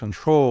under their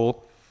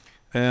control.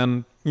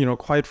 And,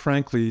 quite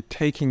frankly,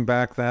 taking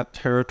back that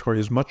territory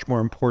is much more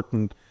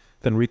important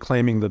than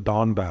reclaiming the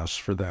Donbass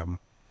for them.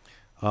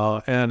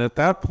 And at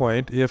that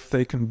point, if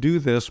they can do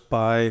this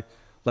by,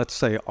 let's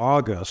say,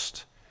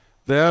 August,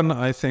 then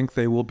I think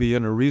they will be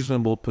in a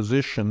reasonable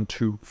position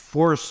to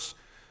force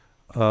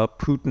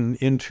Putin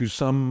into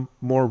some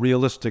more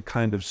realistic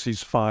kind of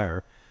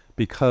ceasefire,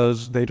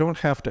 because they don't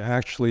have to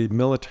actually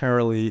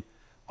militarily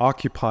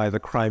occupy the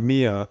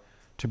Crimea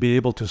to be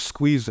able to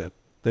squeeze it.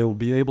 They will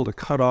be able to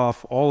cut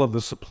off all of the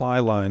supply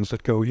lines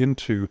that go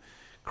into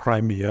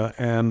Crimea,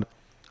 and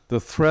the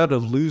threat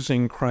of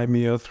losing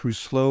Crimea through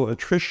slow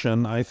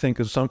attrition, I think,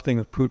 is something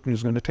that Putin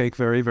is going to take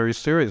very, very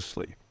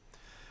seriously.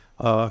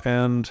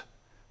 And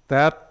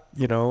that,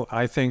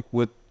 I think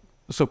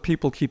so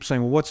people keep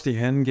saying, well, what's the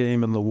end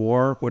game in the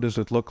war? What does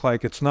it look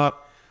like? It's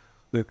not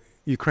the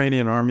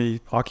Ukrainian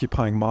army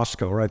occupying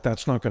Moscow, right?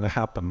 That's not going to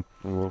happen.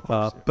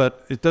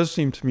 But it does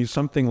seem to me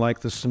something like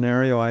the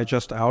scenario I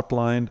just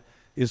outlined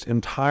is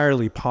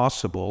entirely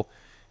possible.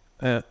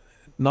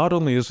 Not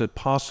only is it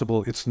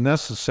possible, it's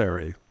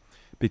necessary,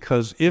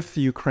 because if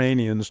the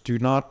Ukrainians do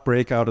not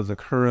break out of the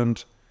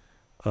current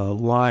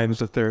lines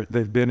that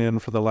they've been in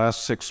for the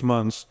last 6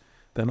 months,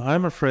 then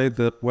I'm afraid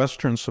that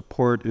Western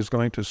support is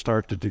going to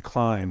start to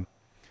decline.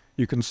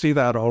 You can see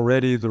that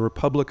already. The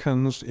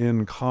Republicans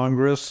in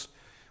Congress,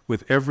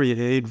 with every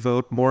aid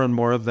vote, more and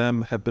more of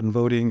them have been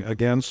voting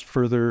against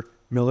further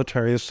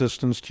military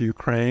assistance to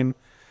Ukraine.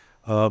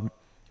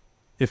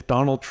 If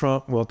Donald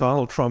Trump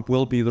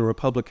will be the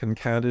Republican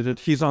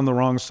candidate, he's on the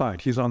wrong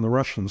side. He's on the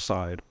Russian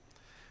side.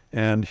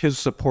 And his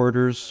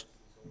supporters,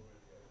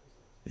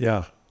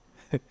 yeah.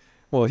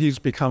 Well, he's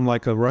become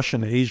like a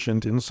Russian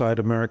agent inside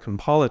American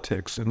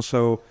politics. And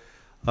so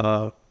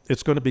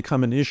it's going to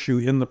become an issue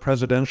in the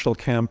presidential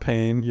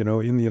campaign,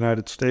 in the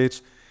United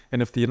States.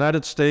 And if the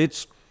United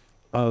States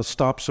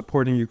stops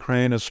supporting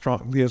Ukraine as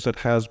strongly as it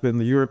has been,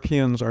 the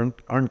Europeans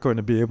aren't going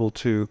to be able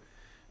to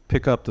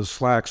pick up the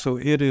slack. So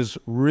it is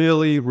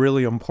really,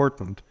 really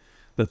important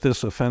that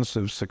this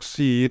offensive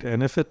succeed.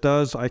 And if it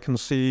does, I can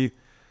see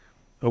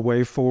a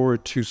way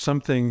forward to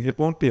something. It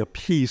won't be a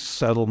peace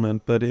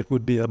settlement, but it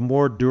would be a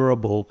more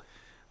durable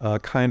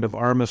kind of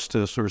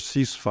armistice or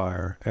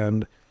ceasefire.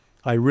 And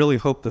I really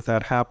hope that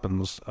that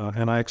happens.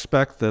 And I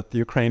expect that the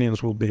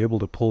Ukrainians will be able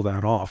to pull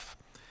that off.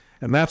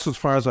 And that's as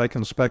far as I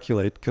can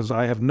speculate, because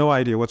I have no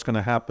idea what's going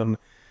to happen,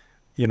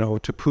 to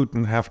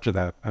Putin after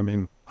that. I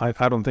mean,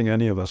 I don't think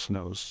any of us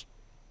knows.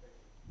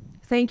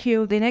 Thank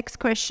you. The next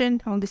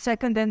question on the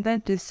second and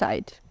then this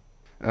side.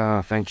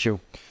 Thank you.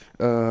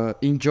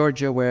 In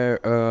Georgia, where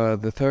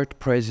the third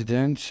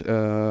president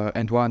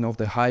and one of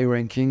the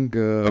high-ranking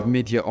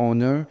media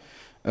owner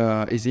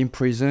is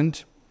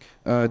imprisoned,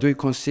 do you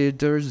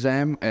consider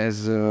them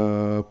as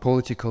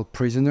political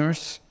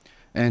prisoners?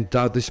 And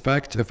does this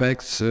fact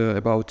affects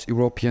about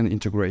European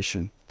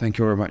integration? Thank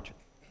you very much.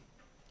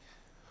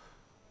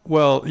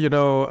 Well,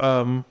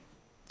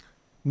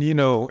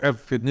 Nino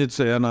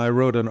Evgenidze and I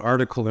wrote an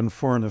article in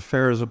Foreign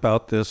Affairs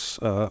about this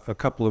a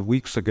couple of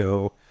weeks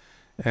ago.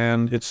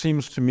 And it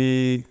seems to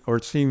me, or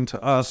it seemed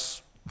to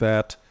us,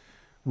 that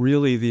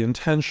really the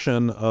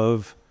intention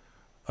of,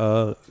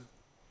 the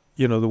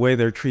way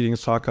they're treating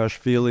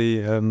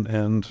Saakashvili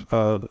and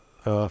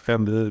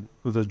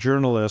the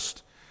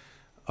journalist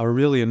are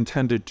really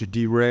intended to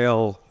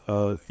derail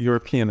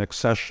European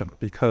accession,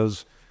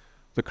 because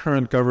the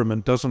current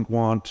government doesn't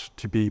want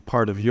to be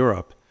part of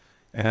Europe.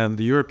 And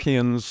the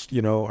Europeans,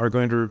 are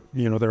going to,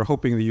 they're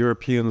hoping the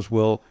Europeans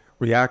will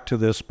react to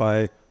this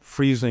by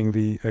freezing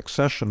the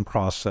accession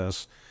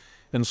process.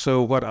 And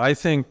so what I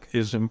think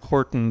is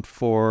important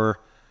for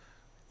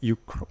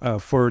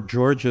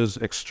Georgia's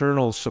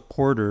external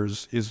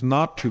supporters is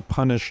not to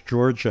punish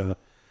Georgia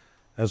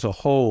as a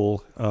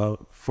whole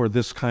for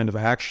this kind of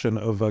action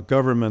of a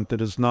government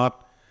that is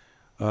not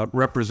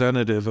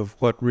representative of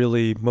what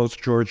really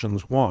most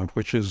Georgians want,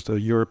 which is the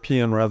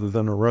European rather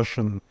than a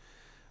Russian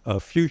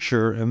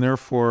future. And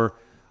therefore,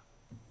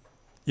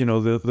 you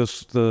know,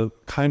 the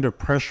kind of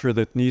pressure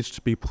that needs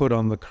to be put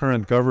on the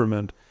current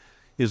government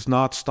is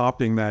not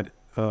stopping that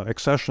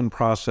accession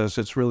process.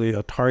 It's really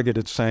a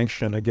targeted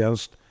sanction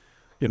against,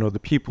 you know, the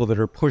people that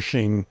are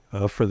pushing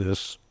for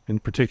this. In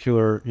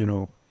particular, you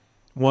know,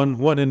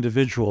 one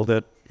individual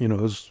that, you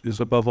know, is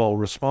above all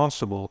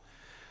responsible.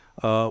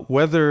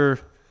 Whether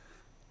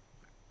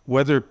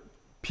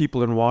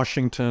people in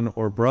Washington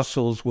or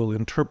Brussels will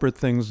interpret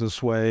things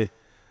this way,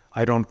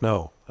 I don't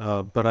know,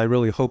 but I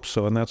really hope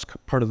so, and that's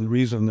part of the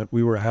reason that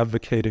we were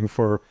advocating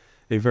for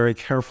a very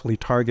carefully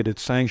targeted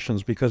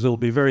sanctions, because it'll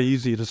be very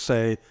easy to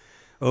say,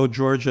 oh,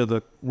 Georgia,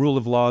 the rule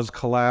of law has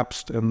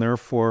collapsed, and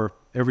therefore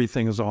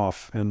everything is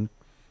off, and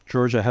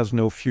Georgia has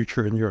no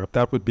future in Europe.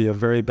 That would be a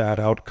very bad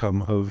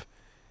outcome of,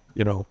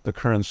 you know, the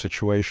current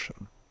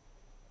situation.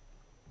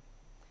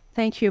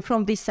 Thank you.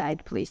 From this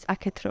side, please.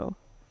 Aketro.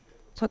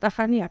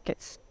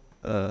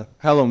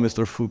 Hello,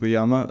 Mr.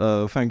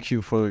 Fukuyama. Thank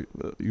you for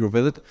your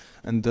visit.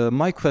 And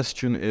my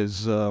question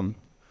is,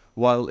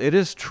 while it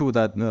is true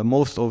that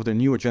most of the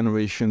newer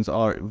generations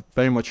are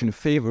very much in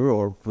favor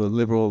of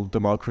liberal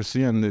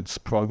democracy and its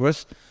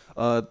progress,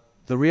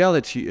 the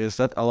reality is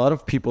that a lot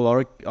of people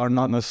are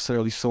not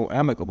necessarily so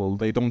amicable.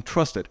 They don't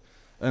trust it.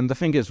 And the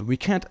thing is, we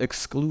can't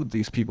exclude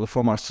these people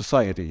from our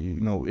society.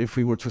 You know, if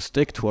we were to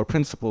stick to our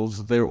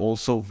principles, they're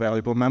also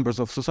valuable members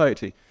of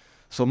society.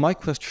 So my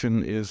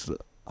question is,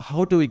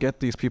 how do we get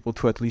these people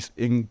to at least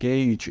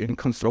engage in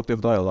constructive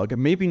dialogue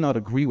and maybe not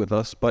agree with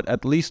us, but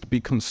at least be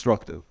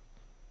constructive?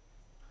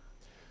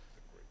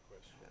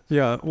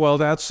 Yeah, well,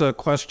 that's a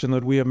question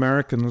that we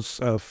Americans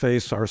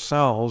face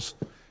ourselves.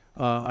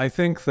 I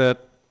think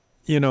that,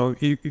 you know,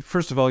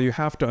 first of all, you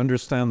have to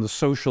understand the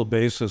social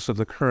basis of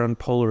the current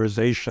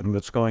polarization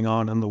that's going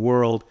on in the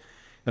world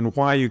and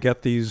why you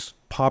get these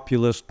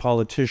populist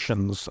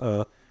politicians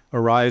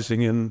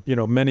arising in, you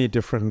know, many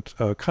different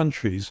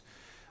countries.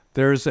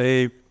 There's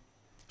a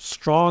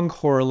strong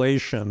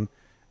correlation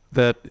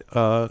that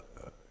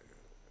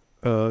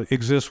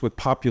exists with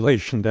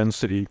population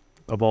density,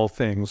 of all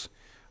things,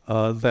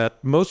 that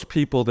most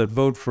people that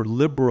vote for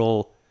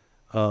liberal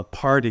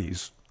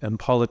parties and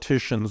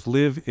politicians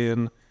live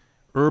in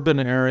urban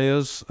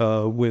areas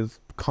with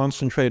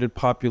concentrated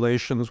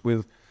populations,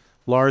 with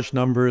large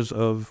numbers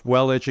of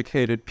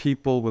well-educated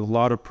people, with a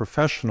lot of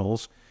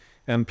professionals.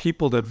 And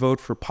people that vote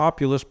for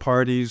populist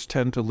parties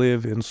tend to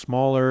live in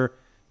smaller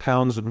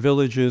towns and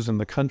villages in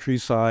the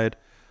countryside.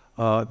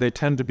 They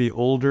tend to be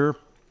older.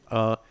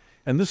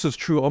 And this is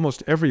true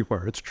almost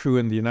everywhere. It's true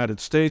in the United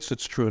States,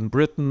 it's true in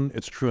Britain,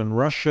 it's true in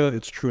Russia,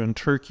 it's true in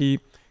Turkey,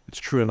 it's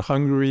true in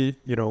Hungary.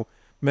 You know,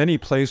 many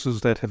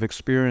places that have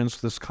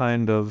experienced this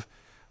kind of,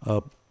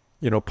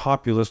 you know,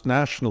 populist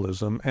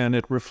nationalism, and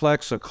it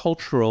reflects a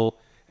cultural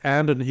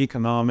and an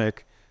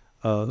economic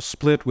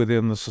split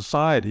within the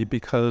society,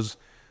 because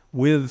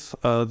with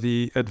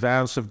the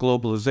advance of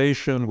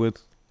globalization,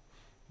 with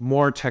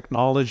more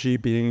technology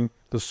being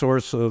the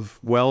source of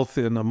wealth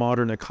in a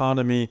modern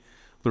economy,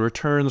 the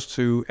returns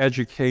to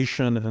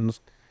education and,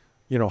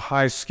 you know,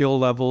 high skill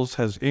levels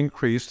has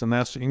increased, and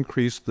that's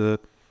increased the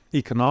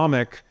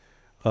economic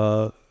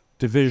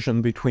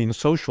division between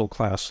social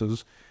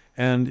classes.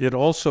 And it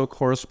also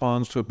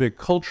corresponds to a big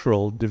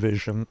cultural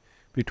division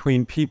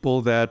between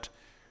people that,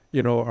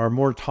 you know, are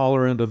more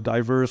tolerant of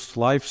diverse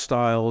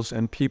lifestyles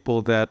and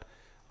people that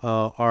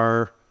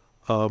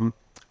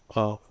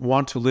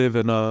want to live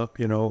in a,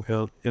 you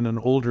know, in an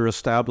older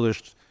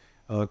established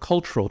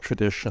cultural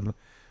tradition.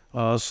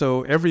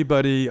 So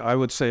everybody, I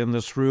would say, in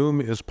this room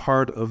is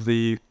part of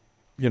the,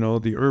 you know,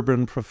 the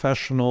urban,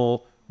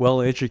 professional,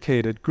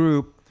 well-educated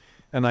group.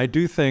 And I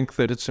do think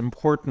that it's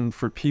important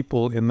for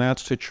people in that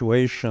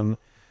situation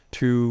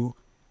to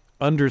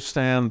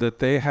understand that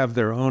they have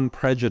their own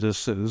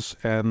prejudices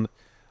and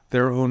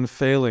their own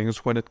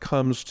failings when it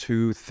comes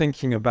to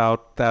thinking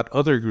about that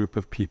other group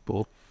of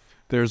people.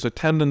 There's a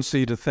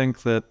tendency to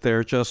think that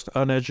they're just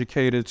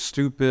uneducated,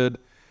 stupid,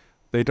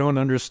 they don't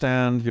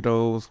understand, you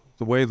know,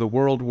 the way the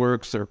world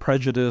works, they're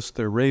prejudiced,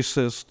 they're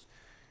racist,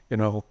 you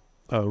know,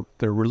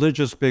 they're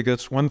religious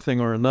bigots, one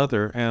thing or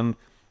another, and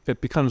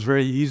it becomes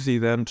very easy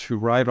then to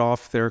write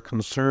off their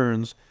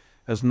concerns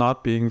as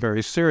not being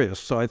very serious.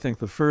 So I think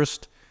the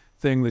first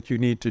thing that you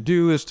need to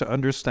do is to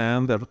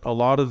understand that a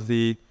lot of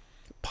the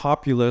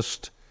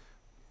populist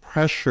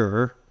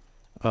pressure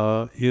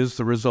is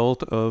the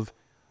result of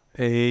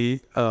a,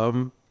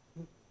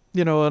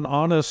 you know, an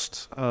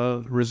honest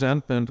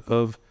resentment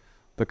of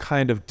the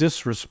kind of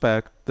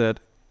disrespect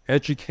that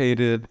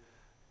educated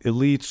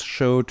elites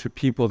show to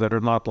people that are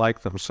not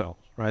like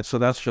themselves, right? So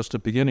that's just a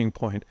beginning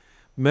point.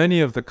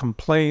 Many of the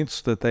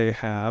complaints that they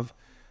have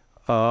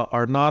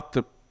are not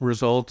the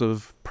result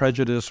of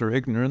prejudice or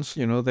ignorance.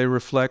 You know, they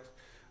reflect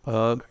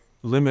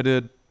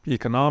limited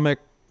economic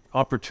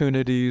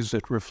opportunities.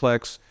 It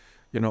reflects,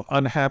 you know,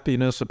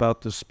 unhappiness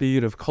about the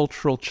speed of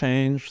cultural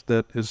change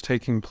that is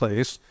taking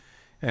place.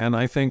 And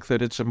I think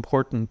that it's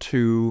important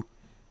to,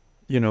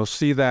 you know,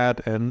 see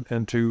that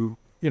and to,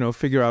 you know,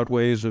 figure out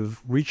ways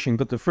of reaching.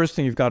 But the first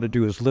thing you've got to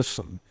do is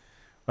listen,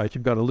 right?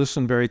 You've got to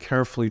listen very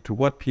carefully to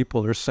what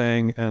people are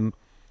saying and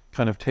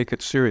kind of take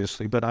it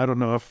seriously. But I don't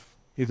know if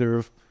either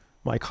of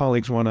my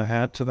colleagues want to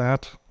add to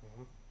that.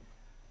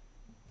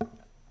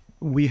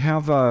 We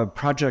have a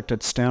project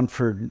at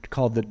Stanford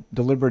called the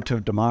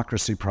Deliberative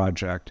Democracy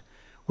Project,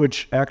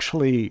 which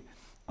actually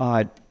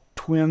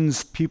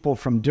twins people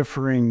from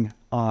differing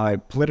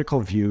political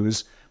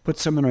views,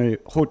 puts them in a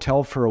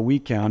hotel for a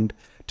weekend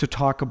to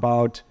talk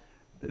about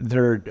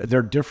their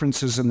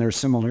differences and their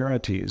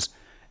similarities.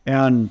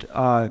 And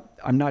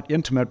I'm not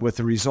intimate with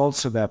the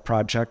results of that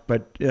project,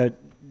 but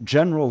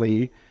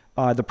generally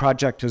the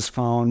project has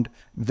found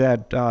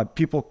that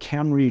people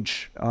can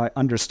reach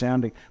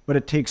understanding, but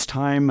it takes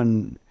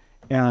time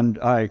and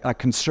a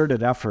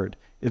concerted effort.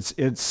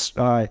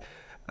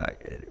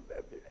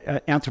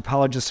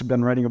 Anthropologists have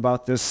been writing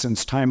about this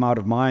since time out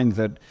of mind,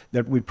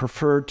 that we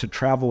prefer to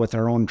travel with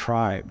our own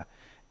tribe,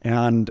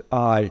 and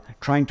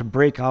trying to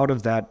break out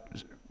of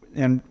that.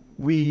 And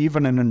we,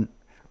 even in an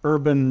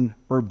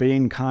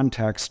urbane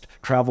context,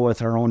 travel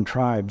with our own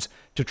tribes.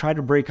 To try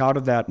to break out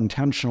of that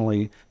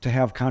intentionally, to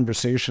have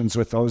conversations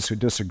with those who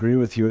disagree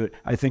with you,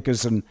 I think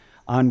is an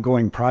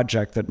ongoing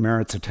project that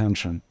merits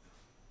attention.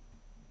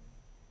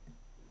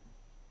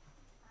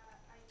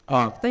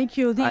 Thank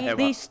you.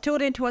 The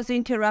student was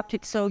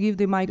interrupted, so give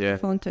the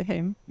microphone to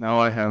him. Now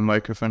I have a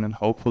microphone and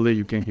hopefully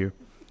you can hear.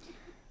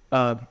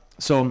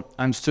 So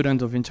I'm a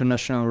student of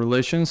international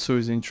relations who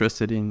is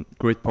interested in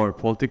great power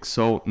politics.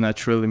 So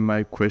naturally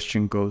my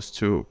question goes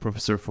to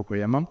Professor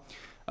Fukuyama.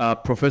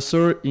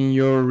 Professor, in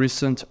your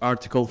recent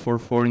article for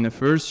Foreign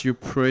Affairs, you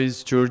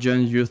praised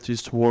Georgian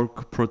youth's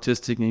work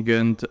protesting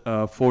against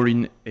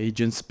foreign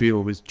agents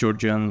bill which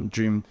Georgian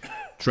Dream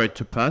tried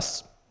to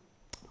pass.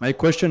 My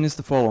question is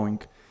the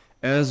following.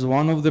 As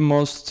one of the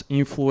most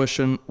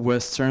influential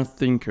Western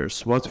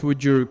thinkers, what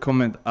would you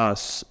recommend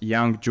us,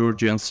 young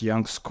Georgians,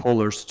 young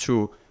scholars,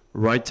 to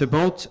write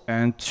about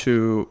and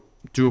to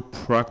do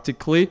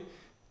practically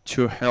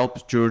to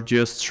help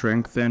Georgia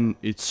strengthen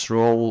its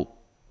role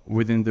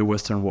within the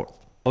Western world?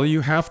 Well,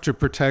 you have to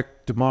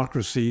protect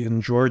democracy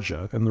in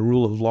Georgia and the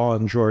rule of law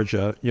in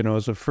Georgia, you know,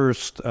 as a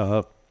first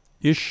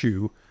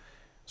issue.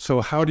 So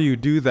how do you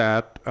do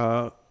that?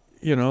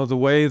 You know, the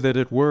way that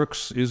it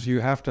works is you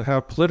have to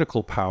have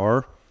political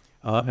power,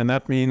 and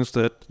that means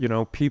that, you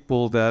know,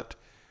 people that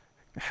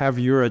have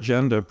your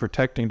agenda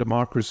protecting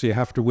democracy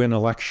have to win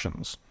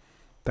elections.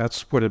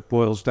 That's what it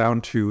boils down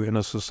to in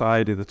a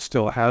society that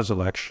still has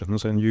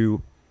elections, and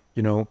you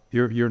know,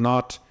 you're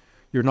not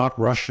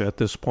Russia at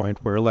this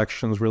point where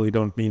elections really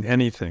don't mean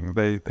anything.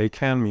 They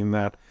can mean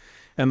that.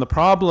 And the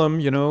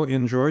problem, you know,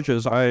 in Georgia,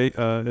 as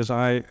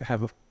I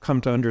have come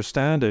to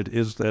understand it,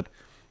 is that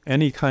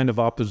any kind of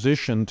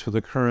opposition to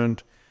the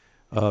current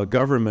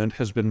government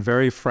has been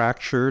very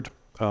fractured,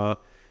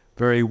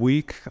 very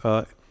weak.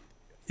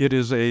 It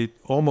is a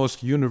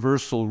almost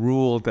universal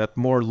rule that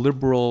more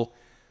liberal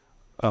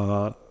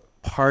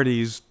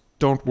parties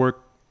don't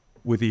work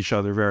with each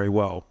other very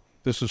well.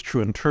 This is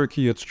true in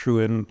Turkey, it's true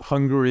in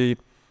Hungary,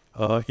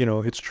 you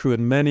know, it's true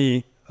in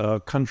many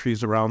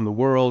countries around the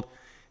world,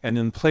 and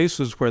in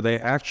places where they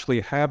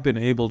actually have been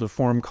able to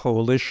form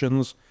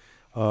coalitions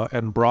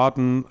and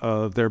broaden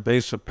their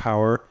base of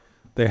power,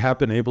 they have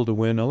been able to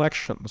win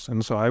elections.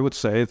 And so I would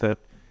say that,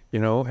 you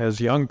know,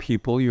 as young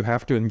people, you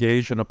have to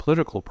engage in a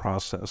political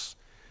process.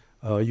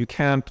 You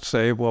can't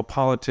say, well,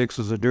 politics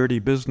is a dirty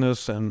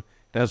business and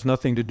it has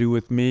nothing to do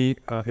with me.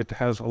 It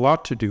has a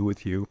lot to do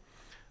with you.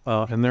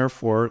 And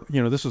therefore,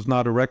 you know, this is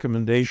not a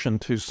recommendation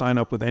to sign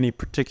up with any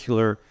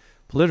particular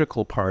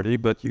political party,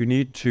 but you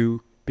need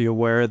to be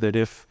aware that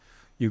if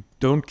you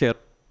don't get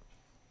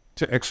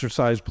to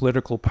exercise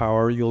political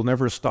power, you'll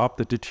never stop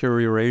the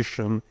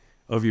deterioration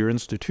of your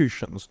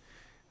institutions.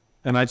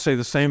 And I'd say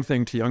the same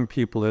thing to young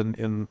people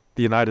in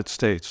the United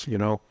States. You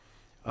know,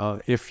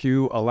 if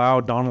you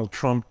allow Donald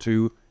Trump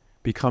to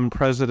become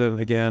president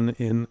again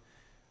in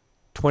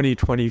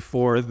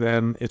 2024,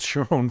 then it's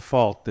your own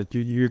fault that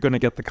you're going to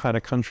get the kind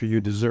of country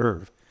you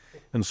deserve.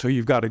 And so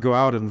you've got to go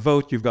out and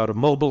vote, you've got to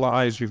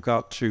mobilize, you've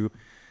got to,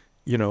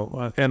 you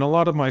know, and a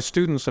lot of my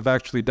students have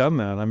actually done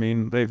that. I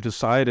mean, they've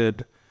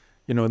decided,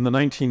 you know, in the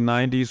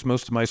 1990s,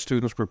 most of my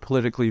students were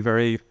politically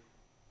very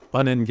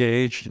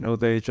unengaged. You know,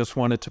 they just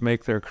wanted to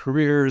make their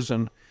careers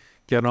and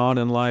get on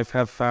in life,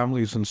 have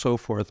families and so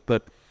forth.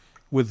 But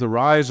with the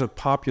rise of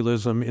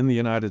populism in the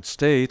United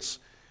States,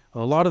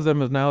 a lot of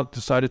them have now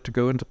decided to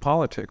go into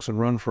politics and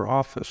run for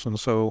office. And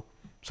so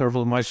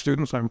several of my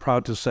students, I'm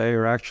proud to say,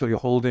 are actually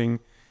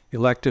holding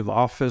elective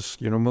office,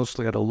 you know,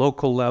 mostly at a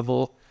local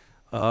level,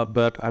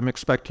 but I'm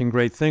expecting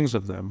great things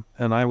of them.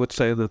 And I would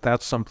say that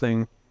that's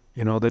something,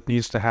 you know, that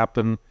needs to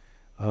happen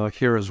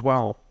here as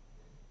well.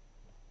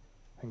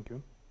 Thank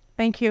you.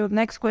 Thank you.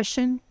 Next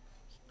question.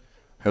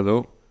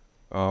 Hello.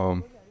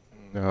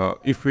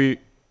 If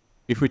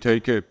we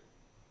take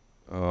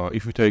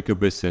a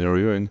best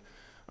scenario and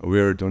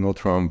where Donald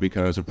Trump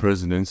becomes the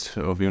president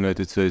of the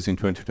United States in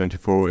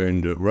 2024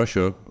 and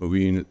Russia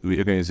win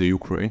against the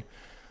Ukraine,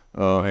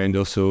 and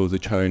also the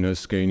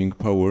China's gaining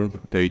power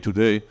day to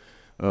day,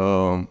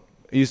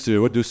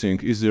 what do you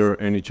think? Is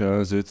there any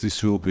chance that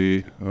this will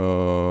be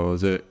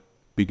the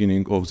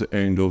beginning of the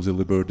end of the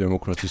liberal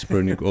democracy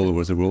spreading all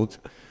over the world?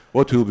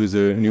 What will be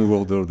the new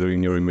world order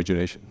in your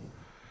imagination?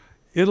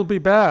 It'll be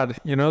bad.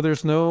 You know,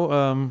 there's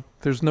no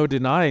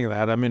denying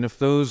that. I mean, if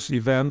those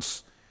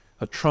events,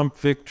 a Trump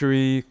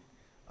victory,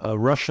 a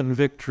Russian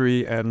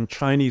victory, and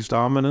Chinese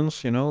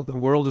dominance, you know, the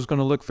world is going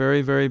to look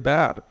very, very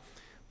bad.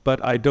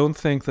 But I don't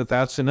think that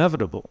that's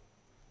inevitable.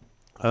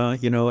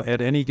 You know,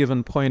 at any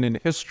given point in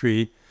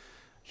history,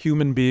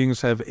 human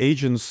beings have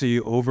agency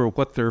over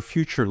what their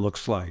future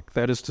looks like.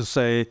 That is to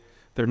say,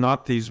 they're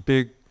not these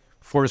big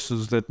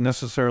forces that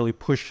necessarily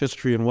push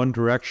history in one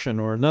direction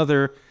or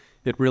another.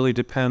 It really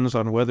depends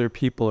on whether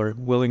people are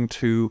willing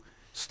to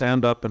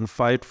stand up and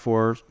fight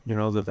for, you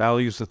know, the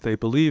values that they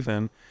believe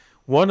in.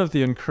 One of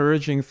the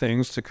encouraging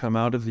things to come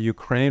out of the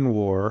Ukraine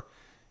war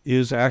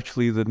is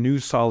actually the new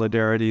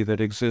solidarity that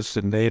exists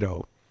in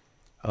NATO.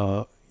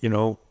 You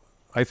know,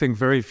 I think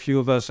very few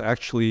of us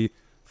actually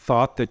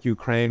thought that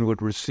Ukraine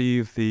would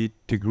receive the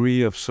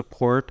degree of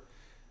support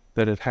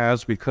that it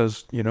has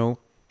because, you know,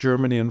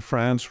 Germany and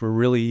France were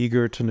really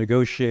eager to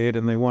negotiate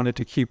and they wanted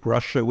to keep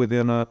Russia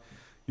within a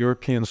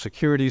European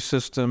security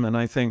system. And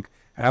I think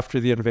after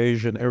the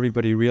invasion,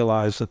 everybody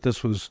realized that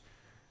this was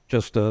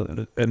just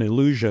an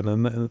illusion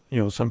and, you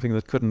know, something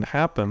that couldn't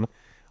happen.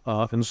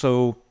 And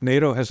so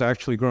NATO has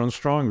actually grown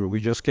stronger. We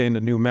just gained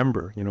a new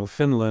member, you know,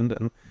 Finland,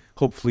 and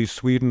hopefully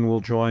Sweden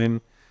will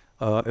join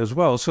as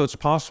well. So it's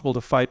possible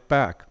to fight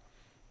back.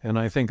 And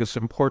I think it's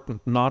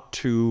important not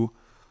to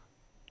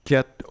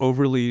get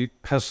overly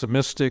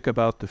pessimistic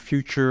about the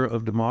future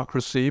of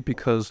democracy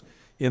because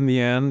in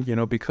the end, you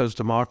know, because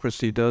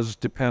democracy does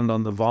depend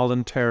on the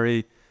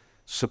voluntary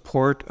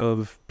support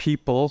of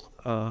people,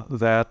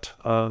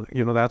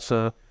 you know, that's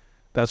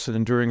an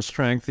enduring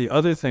strength. The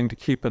other thing to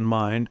keep in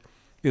mind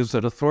is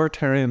that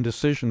authoritarian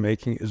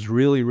decision-making is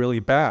really, really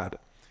bad.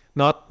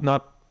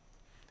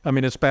 I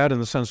mean, it's bad in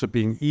the sense of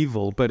being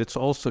evil, but it's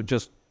also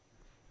just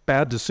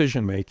bad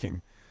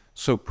decision-making.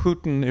 So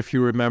Putin, if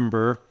you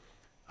remember,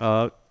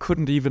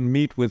 couldn't even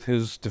meet with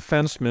his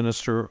defense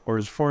minister or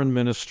his foreign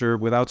minister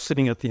without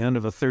sitting at the end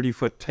of a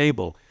 30-foot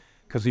table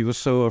because he was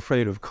so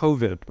afraid of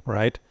COVID,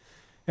 right?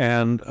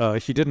 And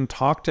he didn't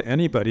talk to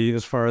anybody,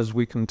 as far as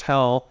we can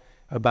tell,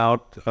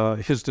 about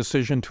his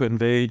decision to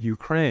invade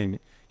Ukraine.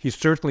 He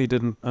certainly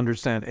didn't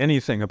understand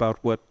anything about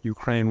what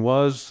Ukraine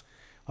was,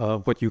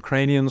 what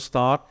Ukrainians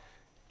thought.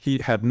 He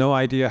had no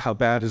idea how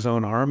bad his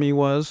own army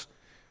was,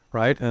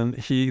 right? And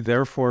he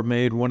therefore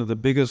made one of the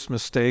biggest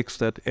mistakes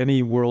that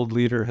any world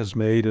leader has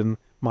made in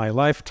my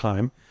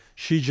lifetime.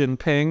 Xi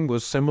Jinping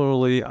was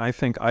similarly, I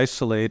think,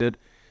 isolated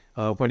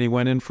when he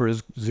went in for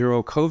his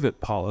zero COVID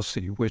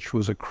policy, which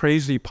was a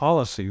crazy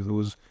policy that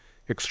was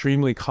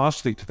extremely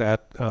costly to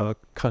that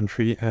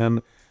country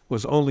and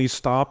was only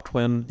stopped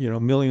when, you know,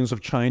 millions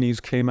of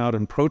Chinese came out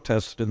and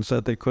protested and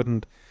said they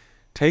couldn't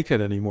take it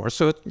anymore.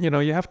 So, you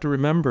know, you have to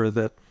remember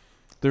that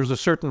there's a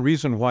certain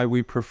reason why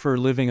we prefer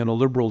living in a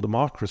liberal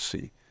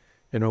democracy.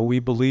 You know, we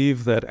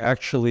believe that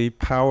actually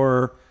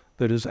power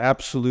that is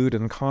absolute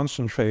and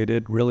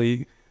concentrated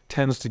really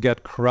tends to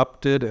get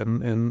corrupted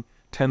and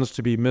tends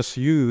to be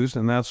misused,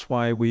 and that's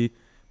why we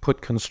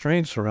put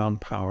constraints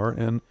around power.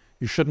 And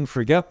you shouldn't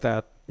forget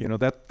that, you know,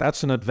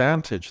 that's an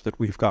advantage that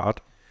we've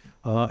got.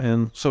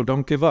 And so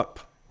don't give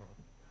up.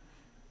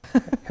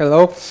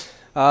 Hello.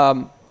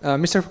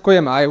 Mr.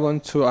 Fukuyama, I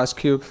want to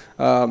ask you,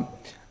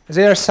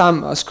 there are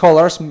some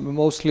scholars,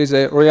 mostly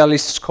the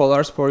realist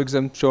scholars, for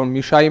example, John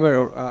Mearsheimer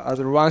or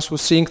other ones, who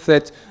think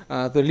that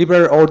the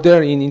liberal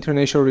order in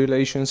international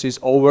relations is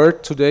over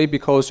today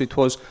because it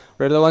was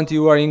relevant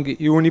during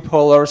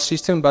unipolar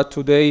system, but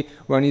today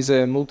when it's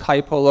a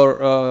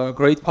multipolar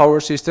great power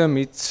system,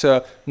 it's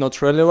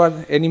not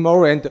relevant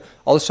anymore. And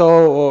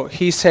also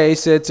he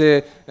says that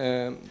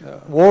the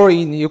war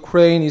in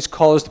Ukraine is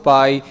caused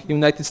by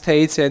United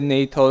States and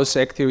NATO's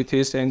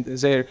activities and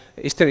their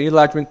Eastern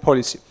enlargement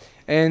policy.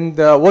 And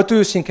what do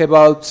you think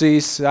about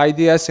these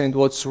ideas and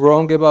what's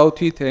wrong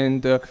about it,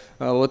 and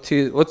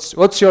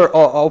what's your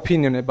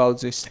opinion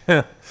about this?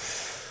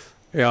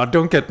 Yeah,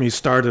 don't get me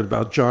started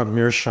about John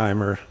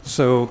Mearsheimer.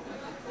 So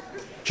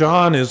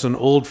John is an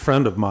old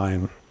friend of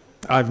mine.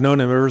 I've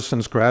known him ever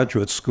since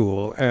graduate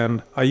school,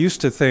 and I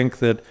used to think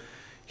that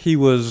he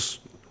was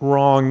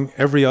wrong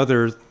every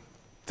other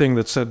thing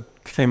that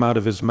came out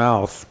of his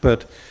mouth,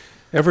 but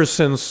ever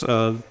since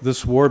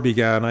this war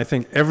began, I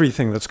think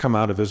everything that's come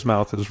out of his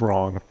mouth is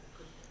wrong.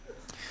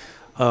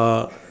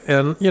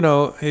 And, you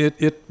know,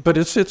 but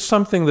it's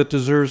something that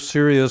deserves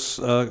serious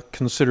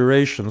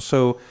consideration.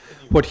 So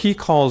what he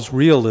calls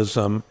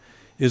realism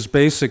is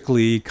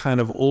basically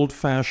kind of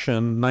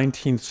old-fashioned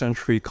 19th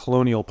century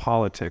colonial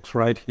politics,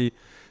 right? He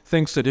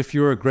thinks that if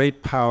you're a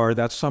great power,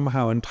 that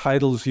somehow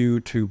entitles you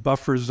to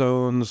buffer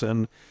zones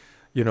and,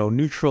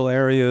 neutral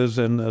areas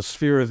and a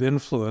sphere of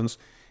influence.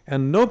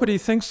 And nobody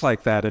thinks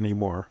like that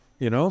anymore.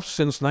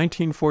 Since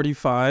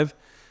 1945,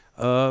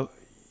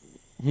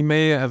 he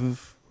may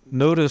have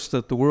noticed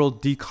that the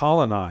world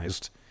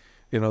decolonized,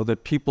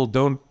 that people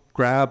don't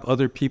grab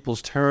other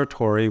people's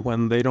territory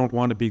when they don't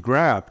want to be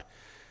grabbed.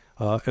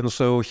 And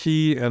so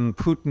he and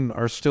Putin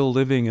are still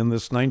living in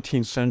this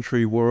 19th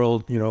century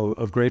world,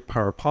 of great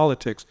power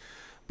politics.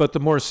 But the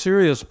more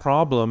serious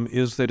problem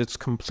is that it's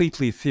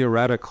completely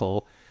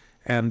theoretical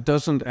and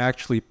doesn't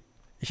actually,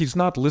 he's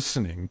not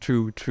listening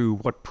to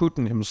what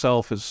Putin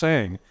himself is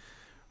saying,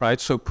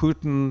 right? So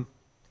Putin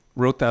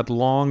wrote that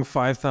long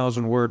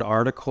 5,000-word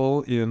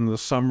article in the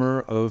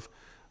summer of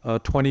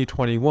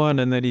 2021,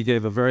 and then he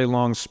gave a very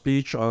long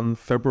speech on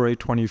February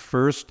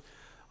 21st,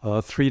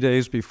 3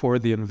 days before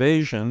the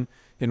invasion,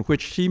 in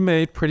which he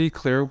made pretty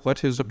clear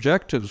what his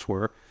objectives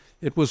were.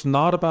 It was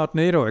not about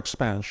NATO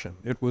expansion.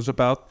 It was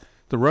about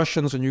the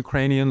Russians and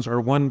Ukrainians are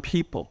one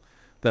people,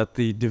 that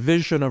the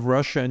division of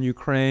Russia and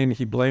Ukraine,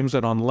 he blames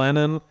it on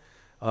Lenin,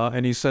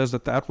 and he says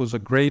that that was a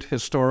great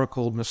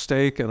historical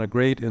mistake and a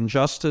great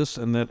injustice,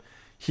 and that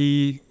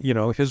he,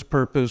 his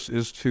purpose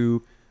is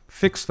to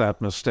fix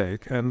that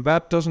mistake. And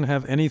that doesn't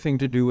have anything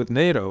to do with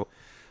NATO.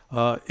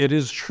 It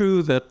is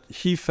true that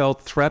he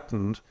felt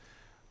threatened,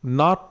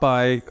 not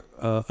by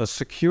a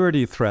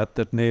security threat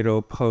that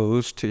NATO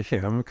posed to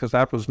him, because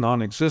that was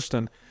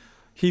non-existent.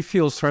 He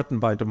feels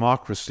threatened by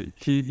democracy.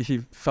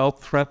 He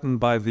felt threatened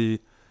by the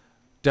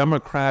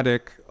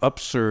democratic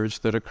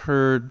upsurge that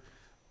occurred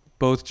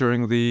both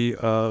during the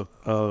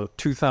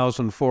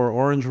 2004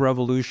 Orange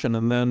Revolution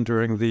and then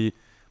during the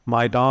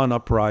Maidan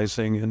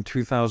uprising in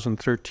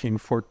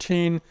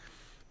 2013-14,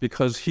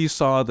 because he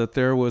saw that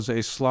there was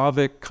a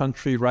Slavic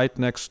country right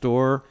next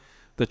door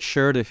that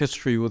shared a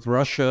history with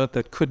Russia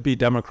that could be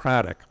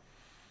democratic.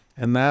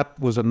 And that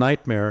was a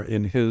nightmare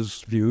in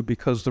his view,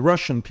 because the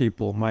Russian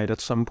people might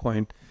at some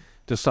point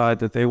decide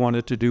that they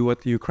wanted to do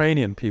what the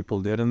Ukrainian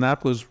people did. And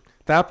that was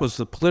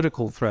the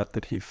political threat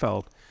that he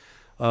felt.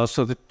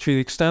 So that to the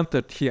extent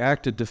that he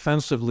acted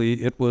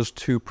defensively, it was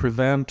to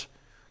prevent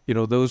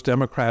those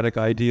democratic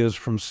ideas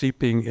from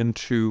seeping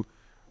into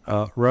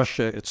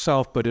Russia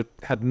itself, but it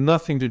had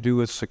nothing to do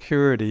with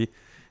security.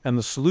 And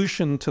the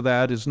solution to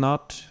that is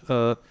not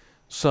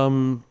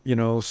some,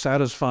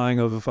 satisfying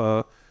of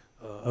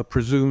a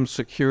presumed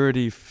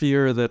security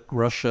fear that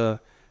Russia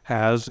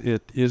has.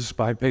 It is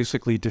by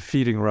basically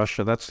defeating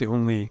Russia. That's the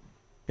only,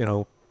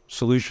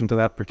 solution to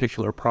that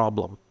particular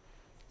problem.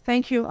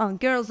 Thank you.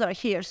 Girls are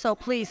here, so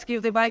please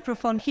give the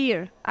microphone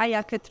here.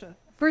 Ayaketra.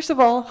 First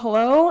of all,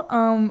 hello.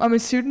 I'm a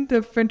student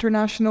of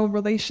international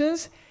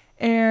relations,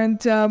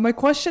 and my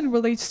question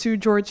relates to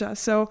Georgia.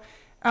 So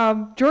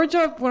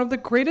Georgia, one of the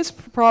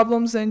greatest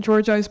problems in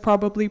Georgia is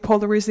probably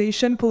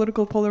polarization,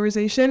 political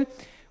polarization,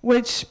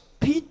 which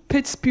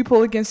pits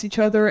people against each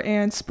other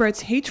and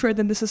spreads hatred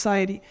in the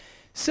society.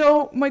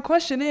 So my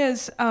question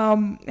is,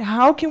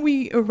 how can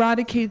we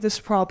eradicate this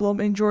problem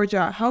in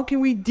Georgia? How can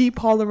we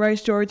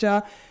depolarize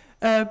Georgia?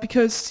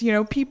 Because,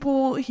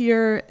 people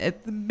here,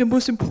 the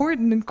most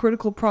important and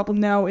critical problem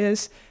now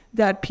is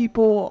that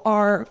people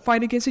are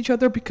fighting against each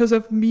other because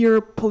of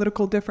mere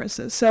political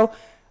differences. So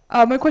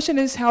my question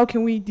is, how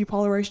can we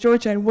depolarize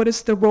Georgia, and what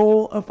is the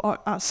role of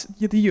us,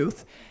 the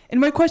youth? And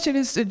my question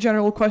is a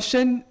general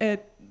question.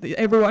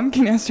 Everyone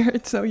can answer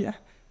it, so yeah.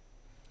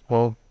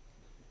 Well,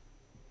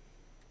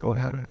 go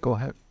ahead.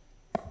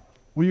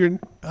 Well,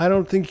 I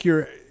don't think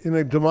you're, in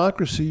a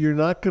democracy, you're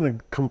not going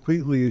to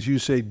completely, as you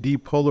say,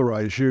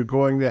 depolarize. You're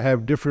going to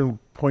have different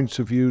points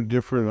of view,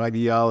 different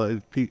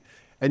ideology,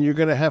 and you're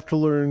going to have to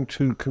learn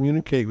to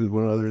communicate with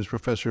one another, as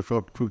Professor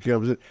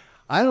Fukuyama said.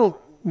 I don't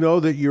know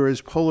that you're as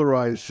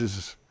polarized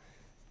as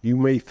you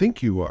may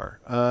think you are.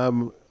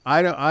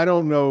 I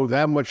don't know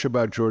that much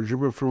about Georgia,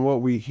 but from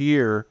what we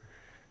hear,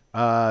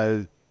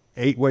 whether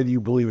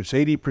you believe it's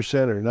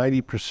 80% or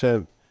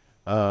 90%,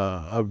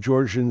 of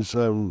Georgians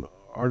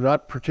are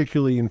not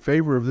particularly in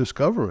favor of this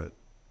government.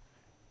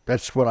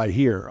 That's what I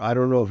hear. I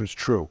don't know if it's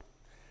true.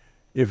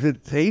 If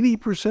it's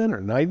 80%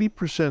 or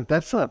 90%,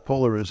 that's not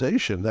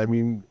polarization. I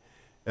mean,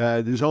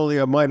 there's only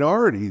a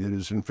minority that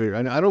is in favor.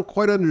 And I don't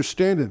quite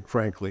understand it,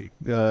 frankly.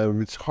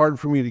 It's hard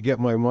for me to get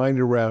my mind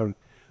around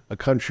a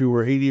country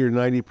where 80 or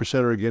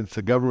 90% are against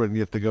the government, and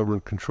yet the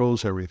government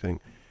controls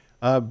everything.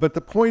 But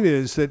the point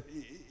is that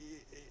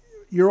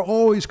you're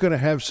always going to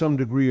have some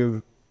degree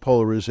of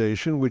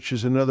polarization, which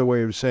is another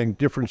way of saying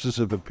differences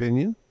of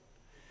opinion.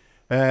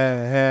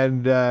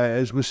 And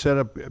as was said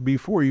up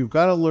before, you've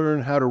got to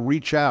learn how to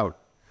reach out,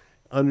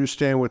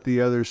 understand what the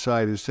other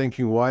side is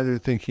thinking, why they're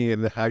thinking it,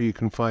 and how you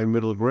can find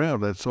middle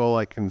ground. That's all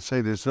I can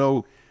say. There's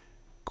no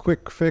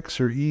quick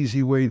fix or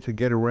easy way to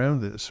get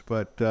around this,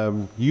 but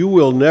you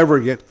will never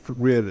get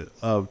rid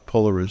of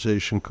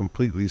polarization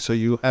completely. So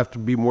you have to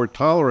be more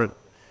tolerant,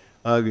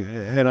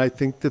 and I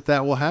think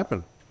that will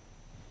happen.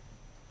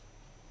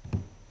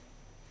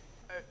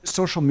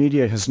 Social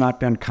media has not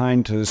been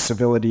kind to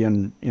civility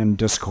in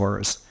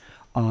discourse.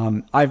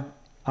 I've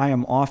I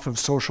am off of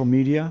social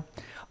media,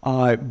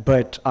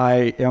 but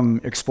I am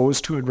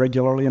exposed to it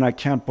regularly, and I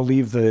can't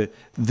believe the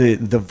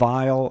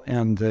vile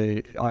and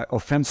the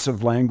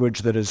offensive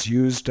language that is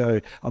used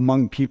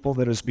among people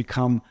that has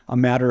become a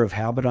matter of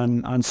habit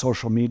on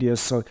social media.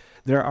 So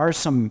there are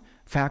some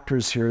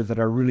factors here that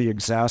are really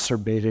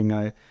exacerbating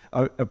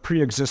a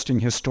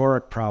pre-existing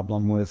historic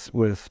problem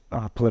with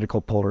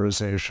political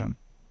polarization.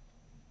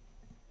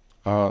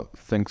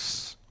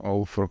 Thanks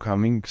all for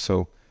coming.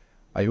 So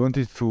I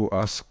wanted to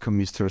ask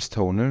Mr.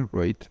 Stoner,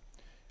 right,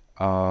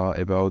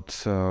 about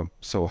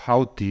so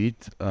how did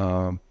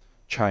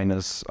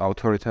China's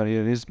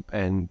authoritarianism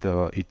and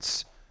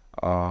its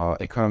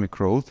economic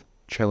growth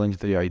challenge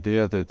the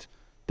idea that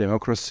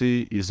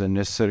democracy is a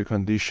necessary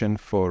condition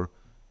for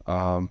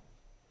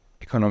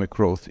economic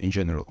growth in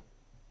general?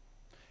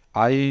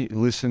 I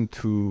listened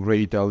to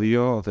Ray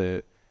Dalio,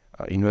 the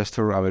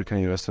American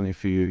investor,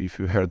 if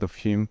you heard of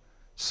him.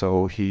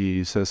 So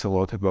he says a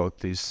lot about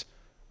these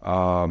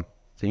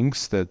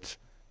things, that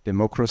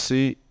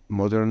democracy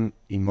in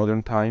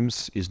modern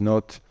times is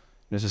not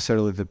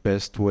necessarily the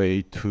best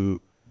way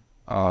to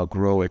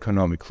grow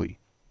economically.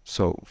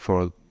 So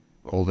for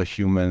all the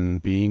human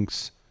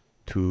beings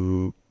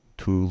to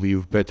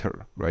live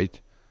better, right?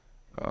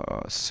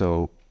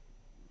 So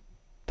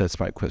that's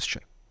my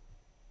question.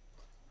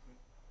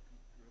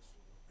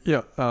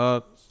 Yeah,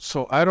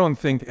 so I don't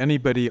think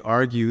anybody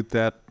argued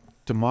that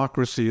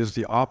democracy is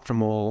the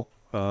optimal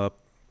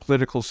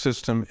political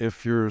system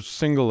if your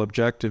single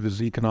objective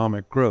is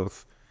economic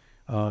growth.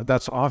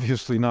 That's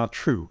obviously not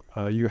true.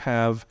 You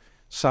have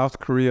South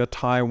Korea,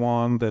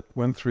 Taiwan that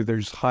went through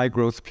these high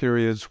growth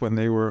periods when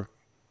they were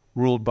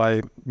ruled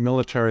by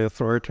military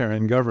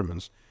authoritarian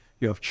governments.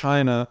 You have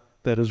China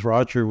that, as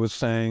Roger was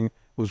saying,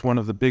 was one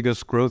of the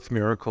biggest growth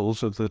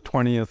miracles of the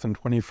 20th and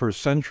 21st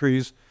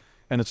centuries,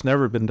 and it's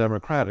never been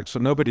democratic. So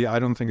nobody, I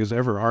don't think, has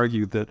ever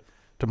argued that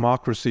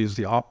democracy is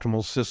the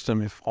optimal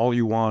system if all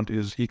you want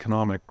is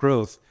economic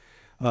growth.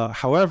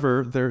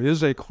 However, there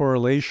is a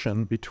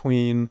correlation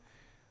between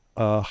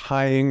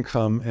high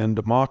income and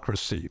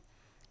democracy.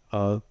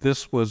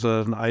 This was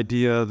an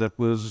idea that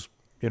was,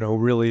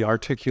 really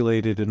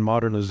articulated in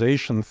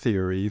modernization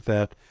theory,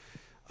 that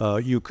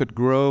you could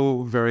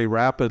grow very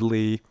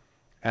rapidly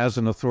as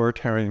an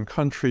authoritarian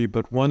country,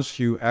 but once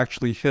you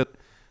actually hit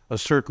a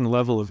certain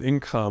level of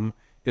income,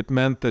 it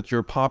meant that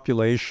your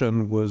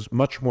population was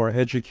much more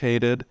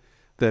educated,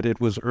 that it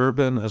was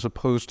urban as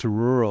opposed to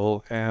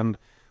rural, and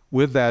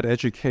with that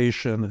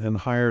education and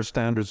higher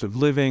standards of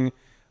living,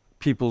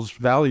 people's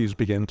values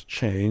begin to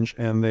change,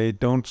 and they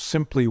don't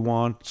simply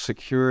want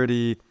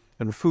security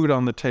and food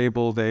on the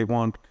table. They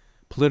want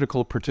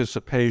political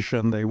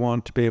participation. They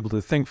want to be able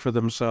to think for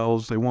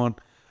themselves. They want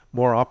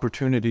more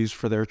opportunities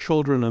for their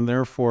children, and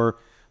therefore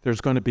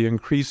there's going to be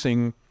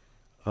increasing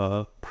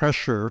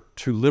pressure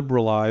to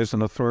liberalize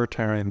an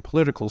authoritarian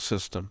political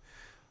system.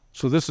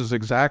 So this is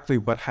exactly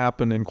what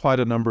happened in quite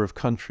a number of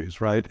countries,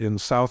 right? In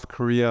South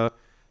Korea,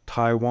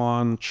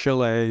 Taiwan,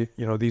 Chile,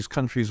 these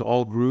countries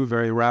all grew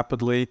very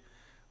rapidly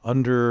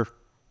under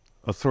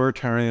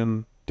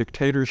authoritarian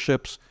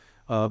dictatorships,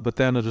 but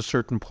then at a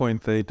certain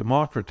point they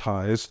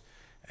democratized,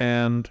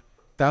 and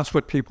that's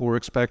what people were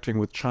expecting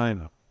with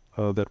China,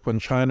 that when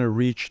China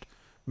reached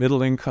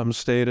middle income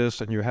status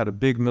and you had a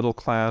big middle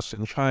class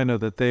in China,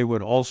 that they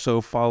would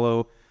also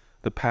follow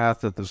the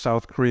path that the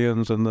South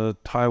Koreans and the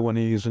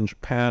Taiwanese and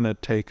Japan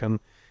had taken,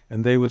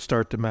 and they would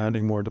start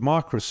demanding more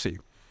democracy.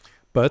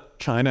 But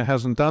China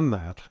hasn't done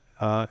that,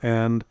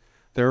 and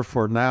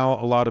therefore now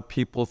a lot of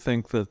people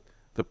think that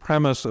the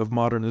premise of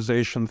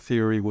modernization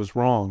theory was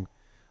wrong,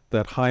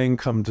 that high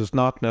income does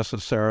not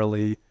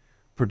necessarily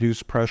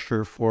produce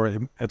pressure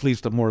for at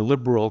least a more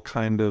liberal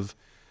kind of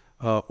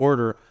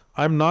order.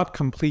 I'm not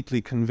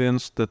completely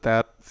convinced that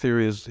that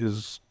theory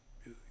is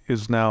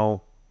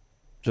now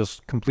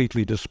just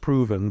completely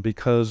disproven,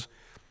 because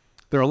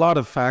there are a lot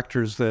of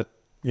factors that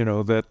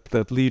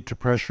that lead to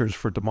pressures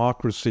for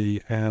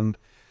democracy, and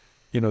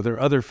there are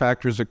other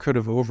factors that could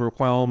have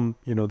overwhelmed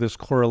this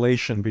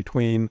correlation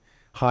between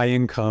high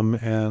income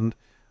and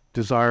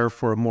desire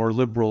for a more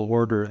liberal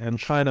order, and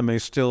China may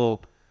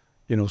still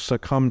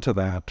succumb to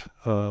that.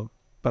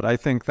 But I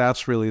think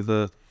that's really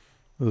the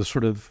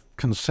sort of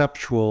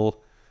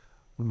conceptual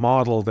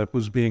model that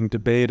was being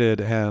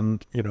debated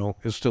and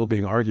is still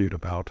being argued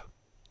about.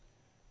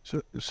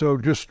 So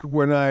just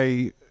when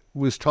I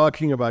was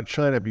talking about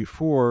China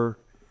before,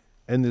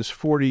 and this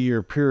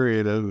 40-year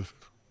period of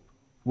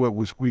what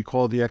we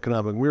call the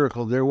economic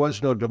miracle, there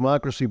was no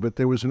democracy, but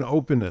there was an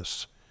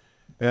openness,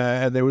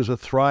 and there was a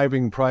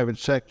thriving private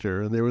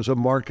sector, and there was a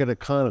market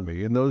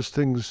economy, and those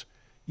things,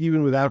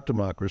 even without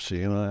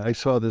democracy, and I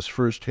saw this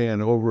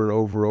firsthand over and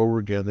over and over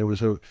again. There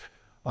was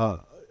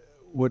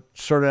what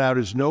started out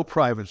as no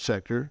private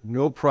sector,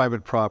 no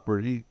private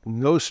property,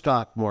 no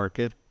stock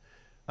market,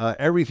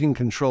 everything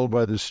controlled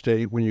by the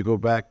state when you go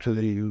back to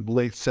the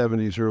late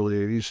 70s, early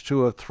 80s,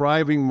 to a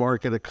thriving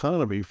market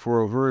economy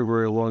for a very,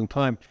 very long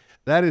time.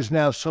 That is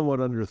now somewhat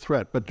under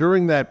threat. But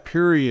during that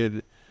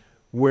period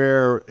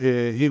where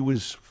it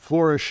was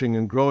flourishing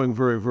and growing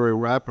very, very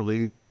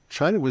rapidly,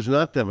 China was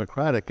not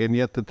democratic, and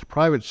yet the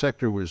private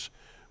sector was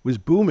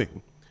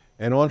booming,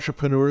 and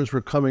entrepreneurs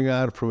were coming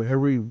out from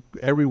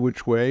every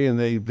which way, and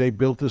they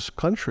built this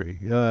country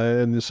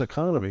and this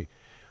economy.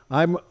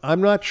 I'm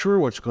not sure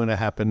what's going to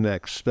happen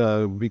next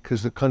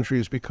because the country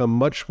has become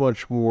much,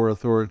 much more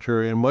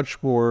authoritarian,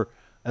 much more,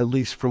 at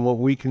least from what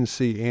we can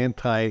see,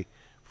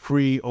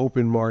 anti-free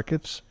open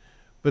markets.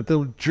 But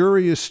the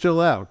jury is still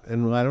out,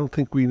 and I don't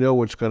think we know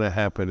what's going to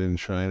happen in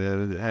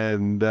China.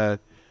 And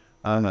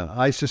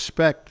I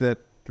suspect that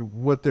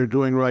what they're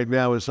doing right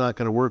now is not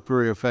going to work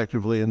very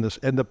effectively, and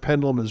the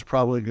pendulum is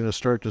probably going to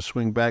start to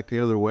swing back the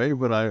other way.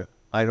 But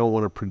I don't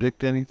want to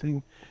predict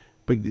anything.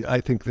 But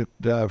I think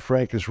that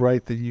Frank is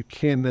right that you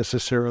can't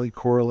necessarily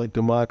correlate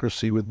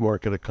democracy with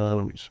market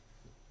economies.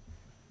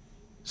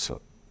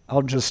 So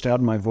I'll just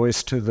add my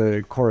voice to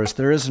the chorus.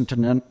 There isn't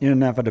an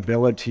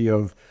inevitability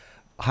of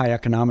high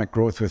economic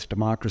growth with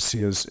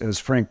democracy, as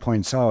Frank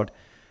points out,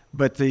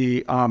 but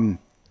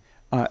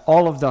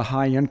all of the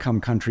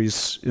high-income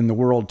countries in the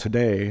world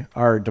today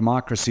are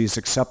democracies,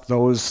 except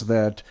those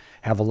that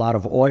have a lot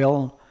of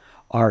oil,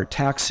 are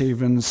tax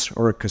havens,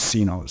 or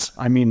casinos.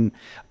 I mean,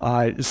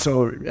 I'm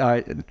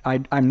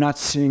not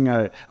seeing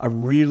a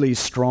really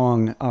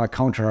strong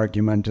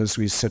counter-argument as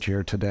we sit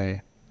here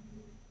today.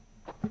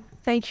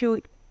 Thank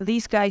you.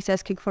 These guys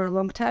asking for a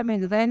long time,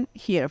 and then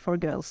here for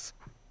girls.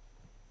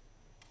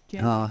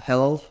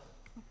 Hello.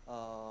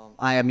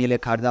 I am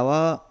Erik,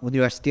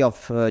 University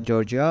of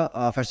Georgia.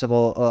 First of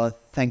all,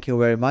 thank you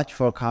very much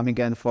for coming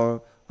and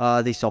for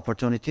this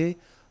opportunity.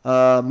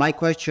 My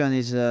question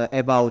is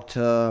about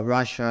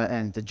Russia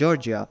and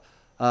Georgia.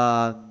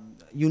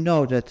 You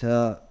know that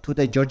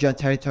today Georgian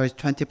territory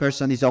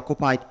 20% is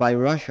occupied by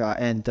Russia,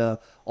 and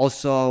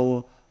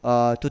also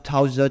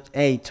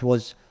 2008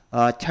 was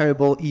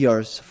terrible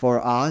years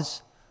for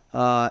us,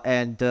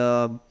 and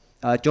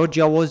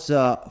Georgia was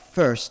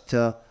first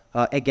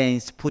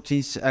against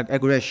Putin's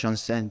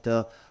aggressions, and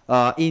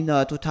in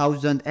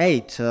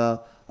 2008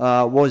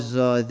 was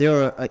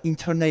there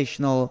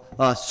international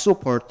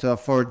support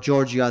for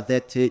Georgia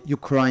that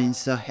Ukraine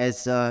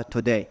has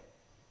today?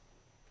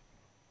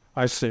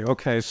 I see.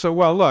 Okay. So,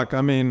 well, look,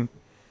 I mean,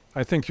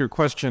 I think your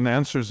question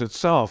answers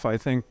itself. I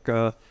think,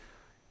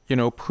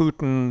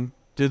 Putin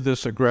did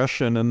this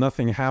aggression and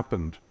nothing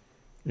happened.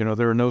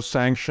 There are no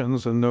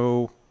sanctions and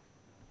no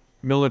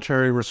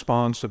military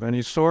response of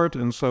any sort,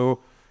 and so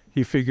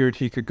he figured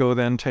he could go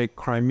then take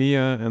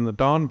Crimea and the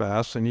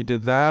Donbass, and he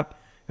did that,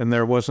 and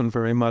there wasn't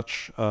very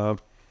much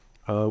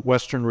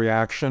Western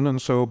reaction.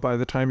 And so by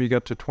the time you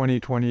get to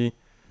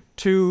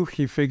 2022,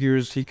 he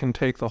figures he can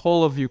take the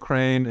whole of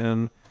Ukraine,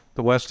 and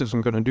the West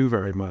isn't going to do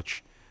very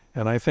much.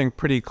 And I think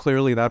pretty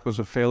clearly that was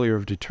a failure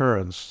of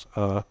deterrence,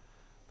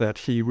 that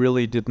he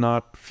really did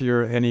not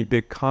fear any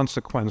big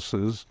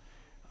consequences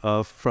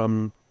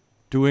from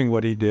doing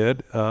what he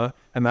did.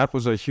 And that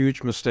was a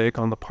huge mistake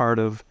on the part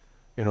of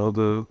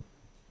the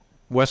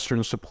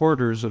Western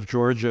supporters of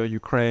Georgia,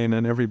 Ukraine,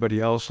 and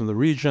everybody else in the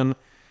region.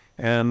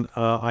 And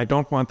I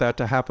don't want that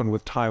to happen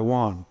with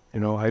Taiwan.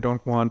 I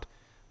don't want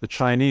the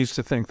Chinese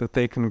to think that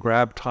they can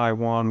grab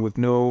Taiwan with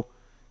no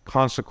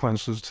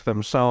consequences to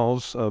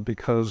themselves,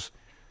 because,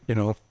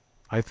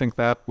 I think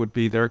that would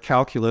be their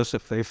calculus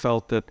if they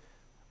felt that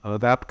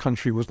that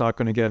country was not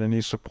going to get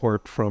any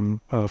support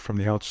from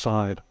the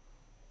outside.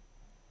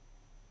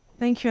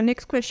 Thank you.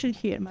 Next question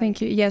here.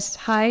 Thank you. Yes.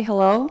 Hi.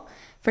 Hello.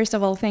 First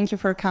of all, thank you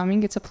for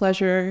coming. It's a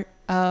pleasure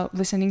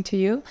listening to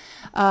you.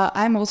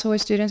 I'm also a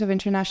student of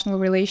international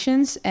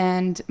relations,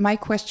 and my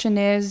question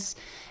is,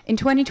 in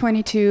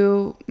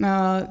 2022,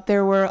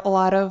 there were a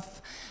lot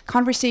of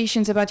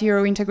conversations about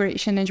Euro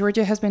integration, and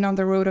Georgia has been on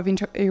the road of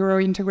Euro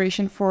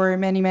integration for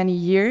many, many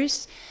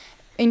years.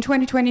 In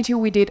 2022,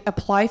 we did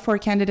apply for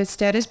candidate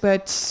status,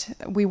 but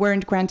we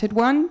weren't granted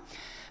one.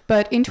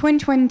 But in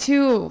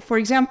 2022, for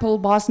example,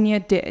 Bosnia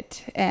did,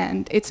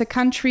 and it's a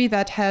country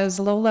that has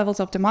low levels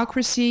of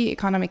democracy,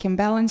 economic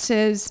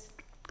imbalances,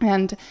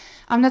 and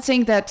I'm not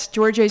saying that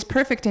Georgia is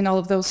perfect in all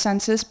of those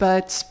senses,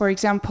 but for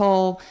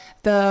example,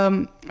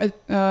 the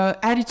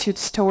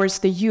attitudes towards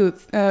the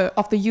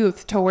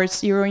youth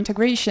towards Euro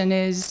integration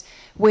is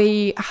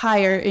way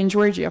higher in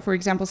Georgia, for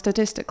example,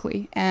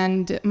 statistically.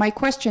 And my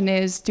question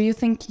is, do you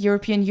think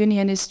European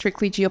Union is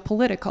strictly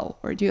geopolitical,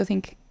 or do you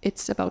think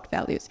it's about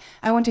values?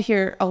 I want to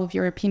hear all of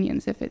your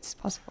opinions, if it's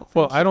possible.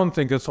 Well, I don't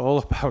think it's all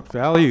about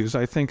values.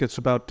 I think it's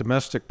about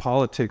domestic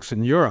politics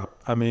in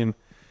Europe. I mean,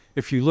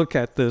 if you look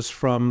at this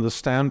from the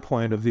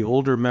standpoint of the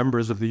older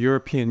members of the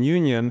European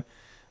Union,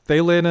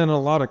 they let in a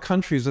lot of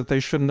countries that they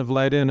shouldn't have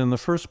let in the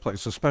first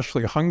place,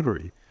 especially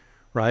Hungary,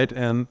 right?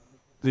 And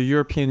the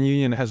European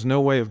Union has no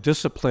way of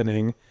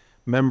disciplining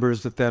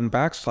members that then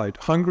backslide.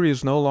 Hungary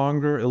is no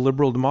longer a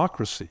liberal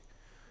democracy.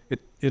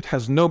 It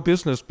has no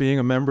business being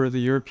a member of the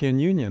European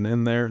Union,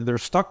 and they're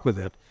stuck with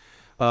it.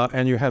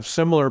 And you have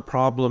similar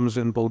problems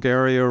in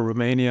Bulgaria,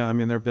 Romania. I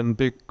mean, there have been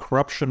big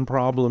corruption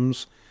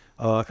problems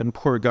and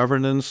poor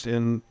governance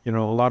in a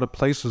lot of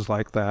places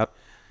like that.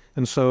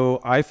 And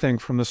so I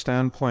think from the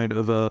standpoint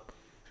of a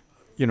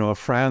a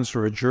France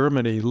or a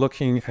Germany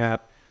looking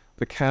at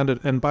the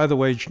candidate. And by the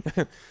way,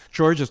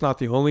 Georgia is not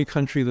the only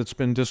country that's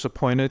been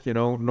disappointed.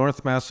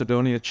 North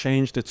Macedonia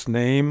changed its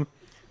name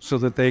so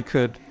that they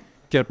could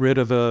get rid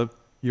of a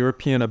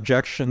European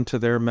objection to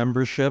their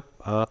membership.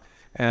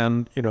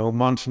 And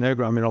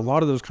Montenegro, a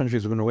lot of those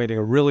countries have been waiting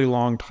a really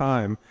long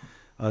time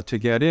to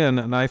get in.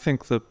 And I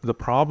think the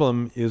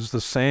problem is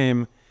the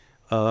same,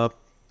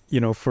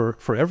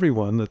 for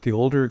everyone, that the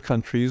older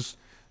countries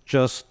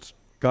just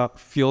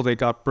feel they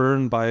got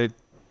burned by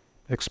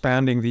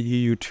expanding the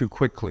EU too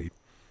quickly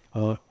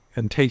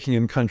and taking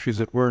in countries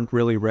that weren't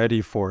really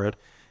ready for it.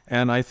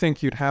 And I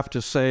think you'd have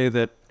to say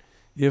that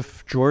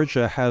if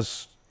Georgia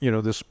has,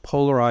 this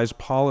polarized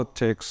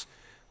politics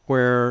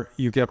where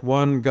you get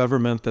one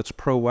government that's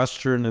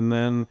pro-Western and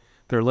then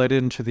they're let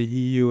into the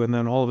EU, and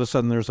then all of a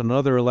sudden there's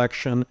another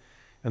election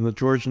and the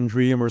Georgian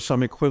Dream or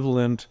some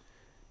equivalent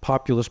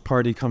populist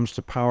party comes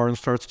to power and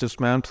starts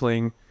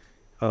dismantling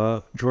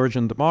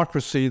Georgian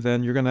democracy,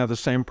 then you're going to have the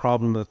same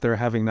problem that they're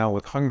having now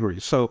with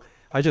Hungary. So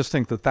I just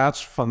think that that's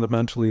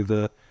fundamentally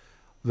the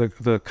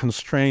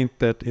constraint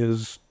that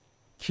is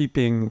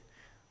keeping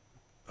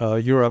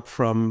Europe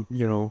from,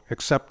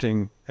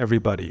 accepting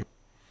everybody.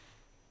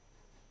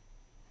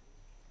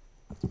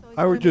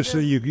 I would just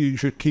say you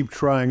should keep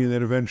trying, and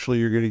then eventually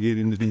you're going to get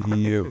into the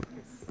EU.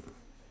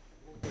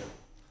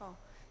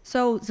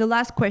 So the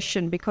last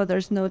question, because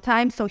there's no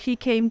time. So he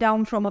came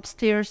down from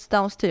downstairs.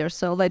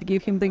 So let's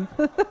give him the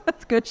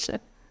question.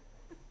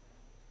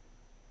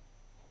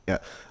 Yeah.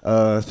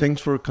 Thanks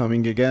for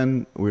coming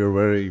again. We are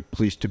very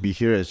pleased to be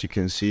here. As you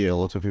can see, a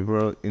lot of people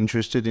are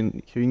interested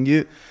in hearing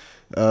you.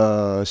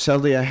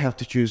 Sadly, I have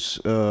to choose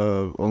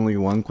only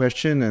one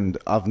question, and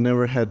I've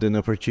never had an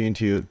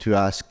opportunity to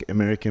ask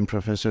American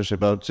professors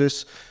about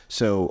this.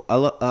 So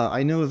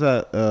I know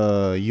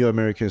that you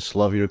Americans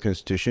love your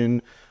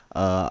Constitution.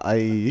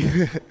 I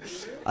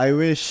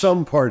wish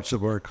some parts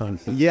of our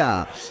country.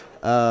 Yeah,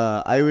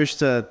 I wish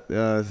that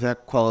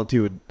that quality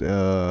would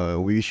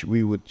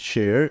we would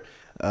share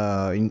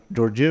in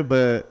Georgia,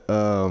 but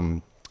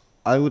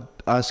I would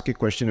ask a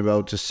question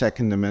about the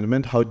Second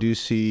Amendment. How do you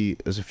see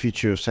the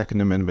future of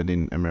Second Amendment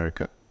in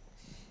America?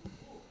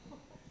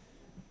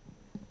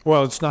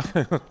 Well, it's not.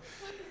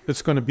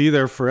 It's going to be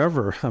there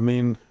forever.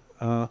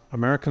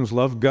 Americans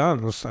love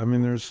guns.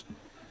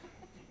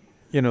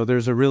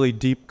 There's a really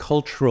deep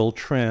cultural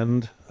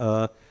trend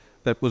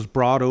that was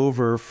brought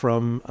over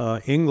from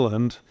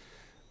England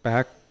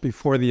back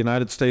before the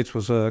United States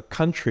was a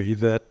country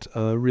that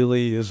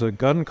really is a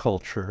gun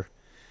culture.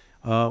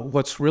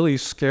 What's really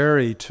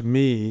scary to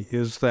me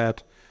is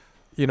that,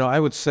 I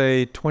would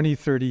say 20,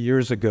 30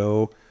 years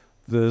ago,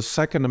 the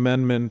Second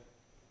Amendment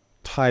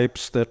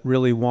types that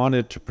really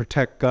wanted to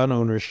protect gun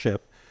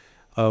ownership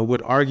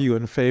would argue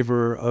in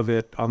favor of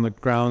it on the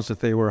grounds that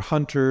they were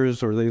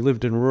hunters or they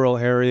lived in rural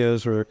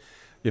areas or,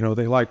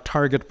 they liked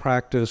target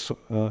practice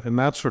and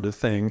that sort of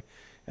thing.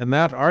 And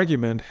that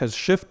argument has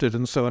shifted.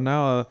 And so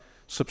now a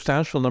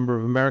substantial number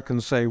of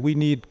Americans say we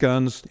need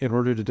guns in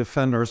order to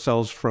defend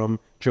ourselves from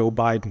Joe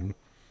Biden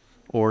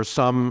or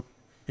some,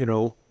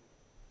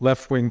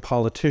 left-wing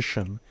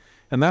politician.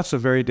 And that's a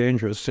very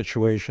dangerous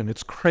situation.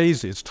 It's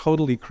crazy. It's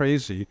totally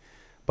crazy.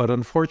 But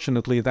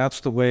unfortunately, that's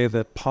the way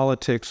that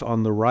politics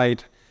on the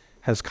right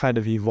has kind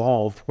of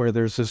evolved, where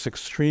there's this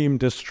extreme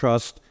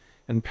distrust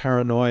and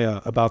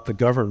paranoia about the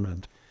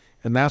government.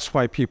 And that's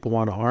why people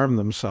want to arm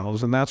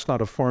themselves. And that's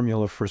not a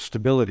formula for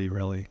stability,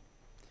 really.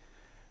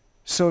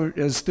 So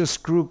as this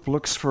group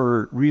looks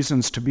for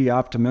reasons to be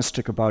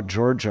optimistic about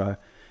Georgia,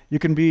 you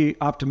can be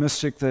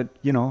optimistic that,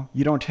 you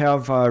don't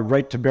have a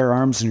right to bear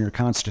arms in your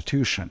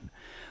Constitution.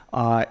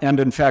 And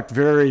in fact,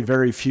 very,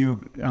 very few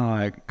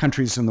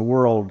countries in the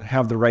world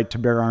have the right to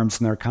bear arms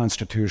in their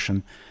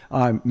Constitution.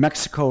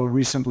 Mexico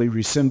recently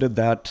rescinded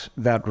that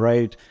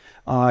right.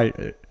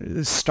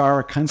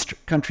 Star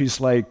countries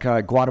like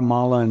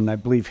Guatemala and I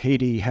believe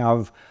Haiti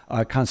have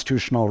a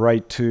constitutional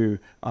right to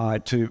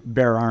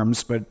bear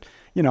arms, but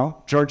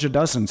Georgia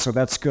doesn't, so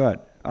that's good.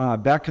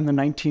 Back in the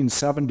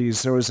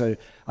 1970s, there was a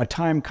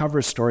Time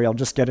cover story. I'll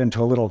just get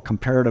into a little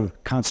comparative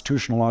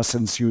constitutional law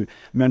since you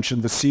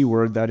mentioned the C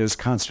word, that is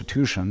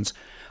constitutions.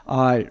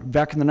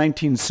 Back in the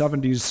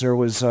 1970s, there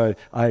was a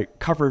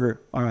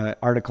cover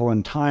article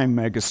in Time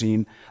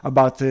magazine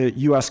about the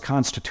U.S.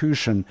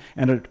 Constitution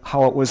and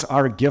how it was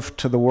our gift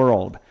to the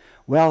world.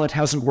 Well, it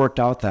hasn't worked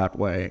out that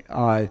way.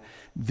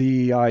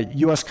 The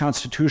U.S.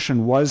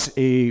 Constitution was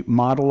a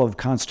model of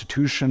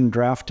constitution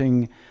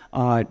drafting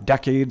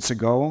decades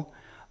ago.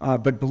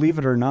 But believe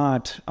it or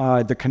not,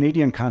 the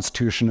Canadian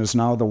Constitution is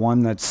now the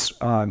one that's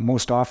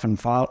most often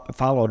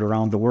followed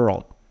around the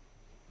world.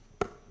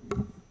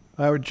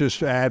 I would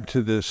just add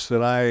to this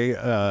that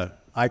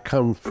I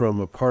come from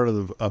a part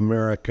of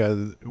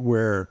America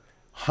where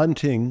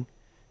hunting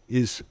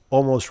is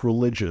almost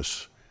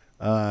religious.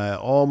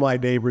 All my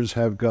neighbors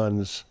have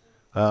guns.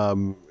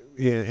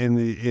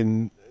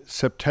 In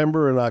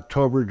September and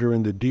October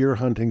during the deer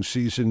hunting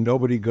season,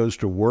 nobody goes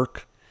to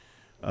work.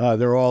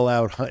 They're all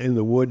out in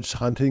the woods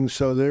hunting.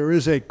 So there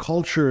is a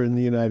culture in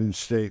the United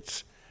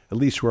States at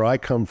least where I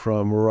come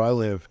from, where I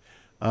live,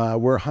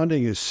 where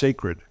hunting is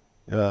sacred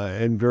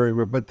and very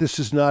rare. But this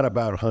is not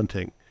about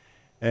hunting.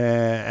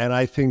 And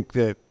I think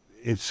that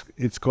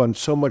it's gone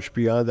so much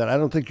beyond that. I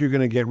don't think you're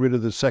going to get rid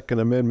of the Second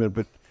Amendment,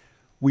 but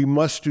we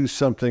must do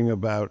something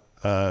about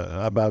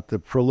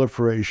the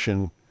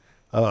proliferation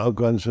of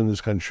guns in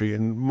this country.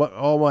 And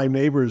all my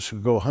neighbors who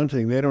go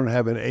hunting, they don't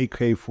have an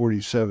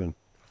AK-47.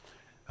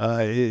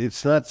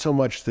 It's not so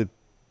much that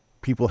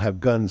people have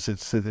guns;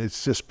 it's that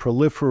it's just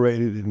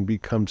proliferated and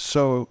become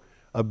so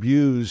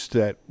abused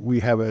that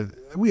we have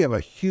a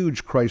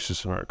huge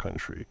crisis in our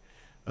country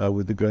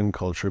with the gun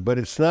culture. But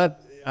it's not.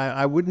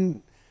 I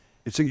wouldn't.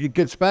 It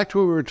gets back to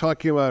what we were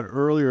talking about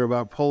earlier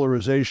about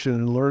polarization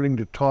and learning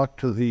to talk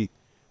to the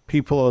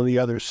people on the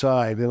other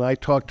side. And I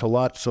talk to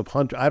lots of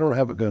hunters. I don't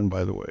have a gun,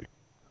 by the way.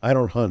 I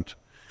don't hunt,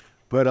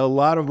 but a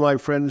lot of my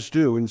friends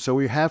do. And so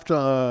we have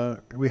to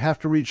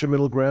reach a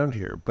middle ground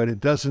here. But it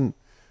doesn't.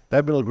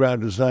 That middle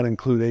ground does not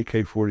include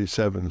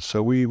AK-47.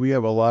 So we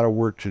have a lot of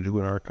work to do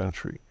in our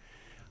country.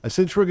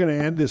 Since we're going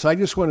to end this, I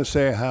just want to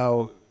say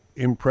how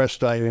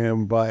impressed I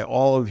am by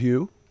all of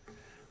you.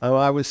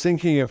 I was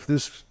thinking if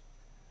this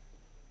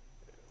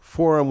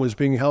forum was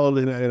being held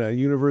in a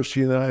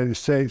university in the United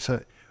States,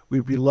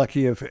 we'd be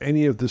lucky if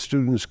any of the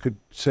students could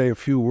say a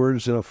few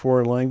words in a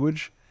foreign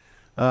language.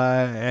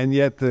 And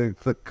yet the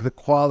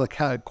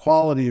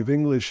quality of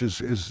English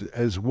is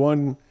as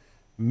one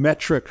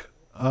metric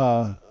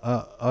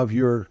of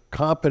your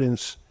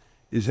competence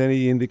is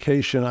any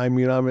indication. I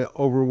mean, I'm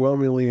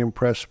overwhelmingly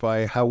impressed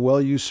by how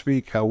well you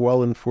speak, how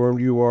well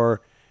informed you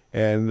are,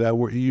 and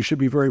you should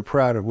be very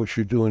proud of what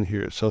you're doing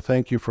here. So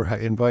thank you for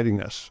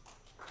inviting us.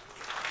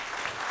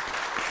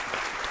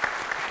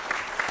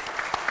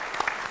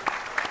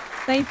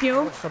 Thank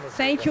you.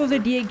 Thank you, the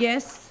dear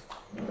guests,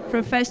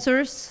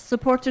 professors,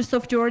 supporters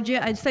of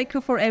Georgia. I thank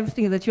you for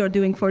everything that you're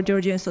doing for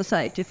Georgian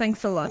society.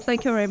 Thanks a lot.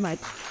 Thank you very much.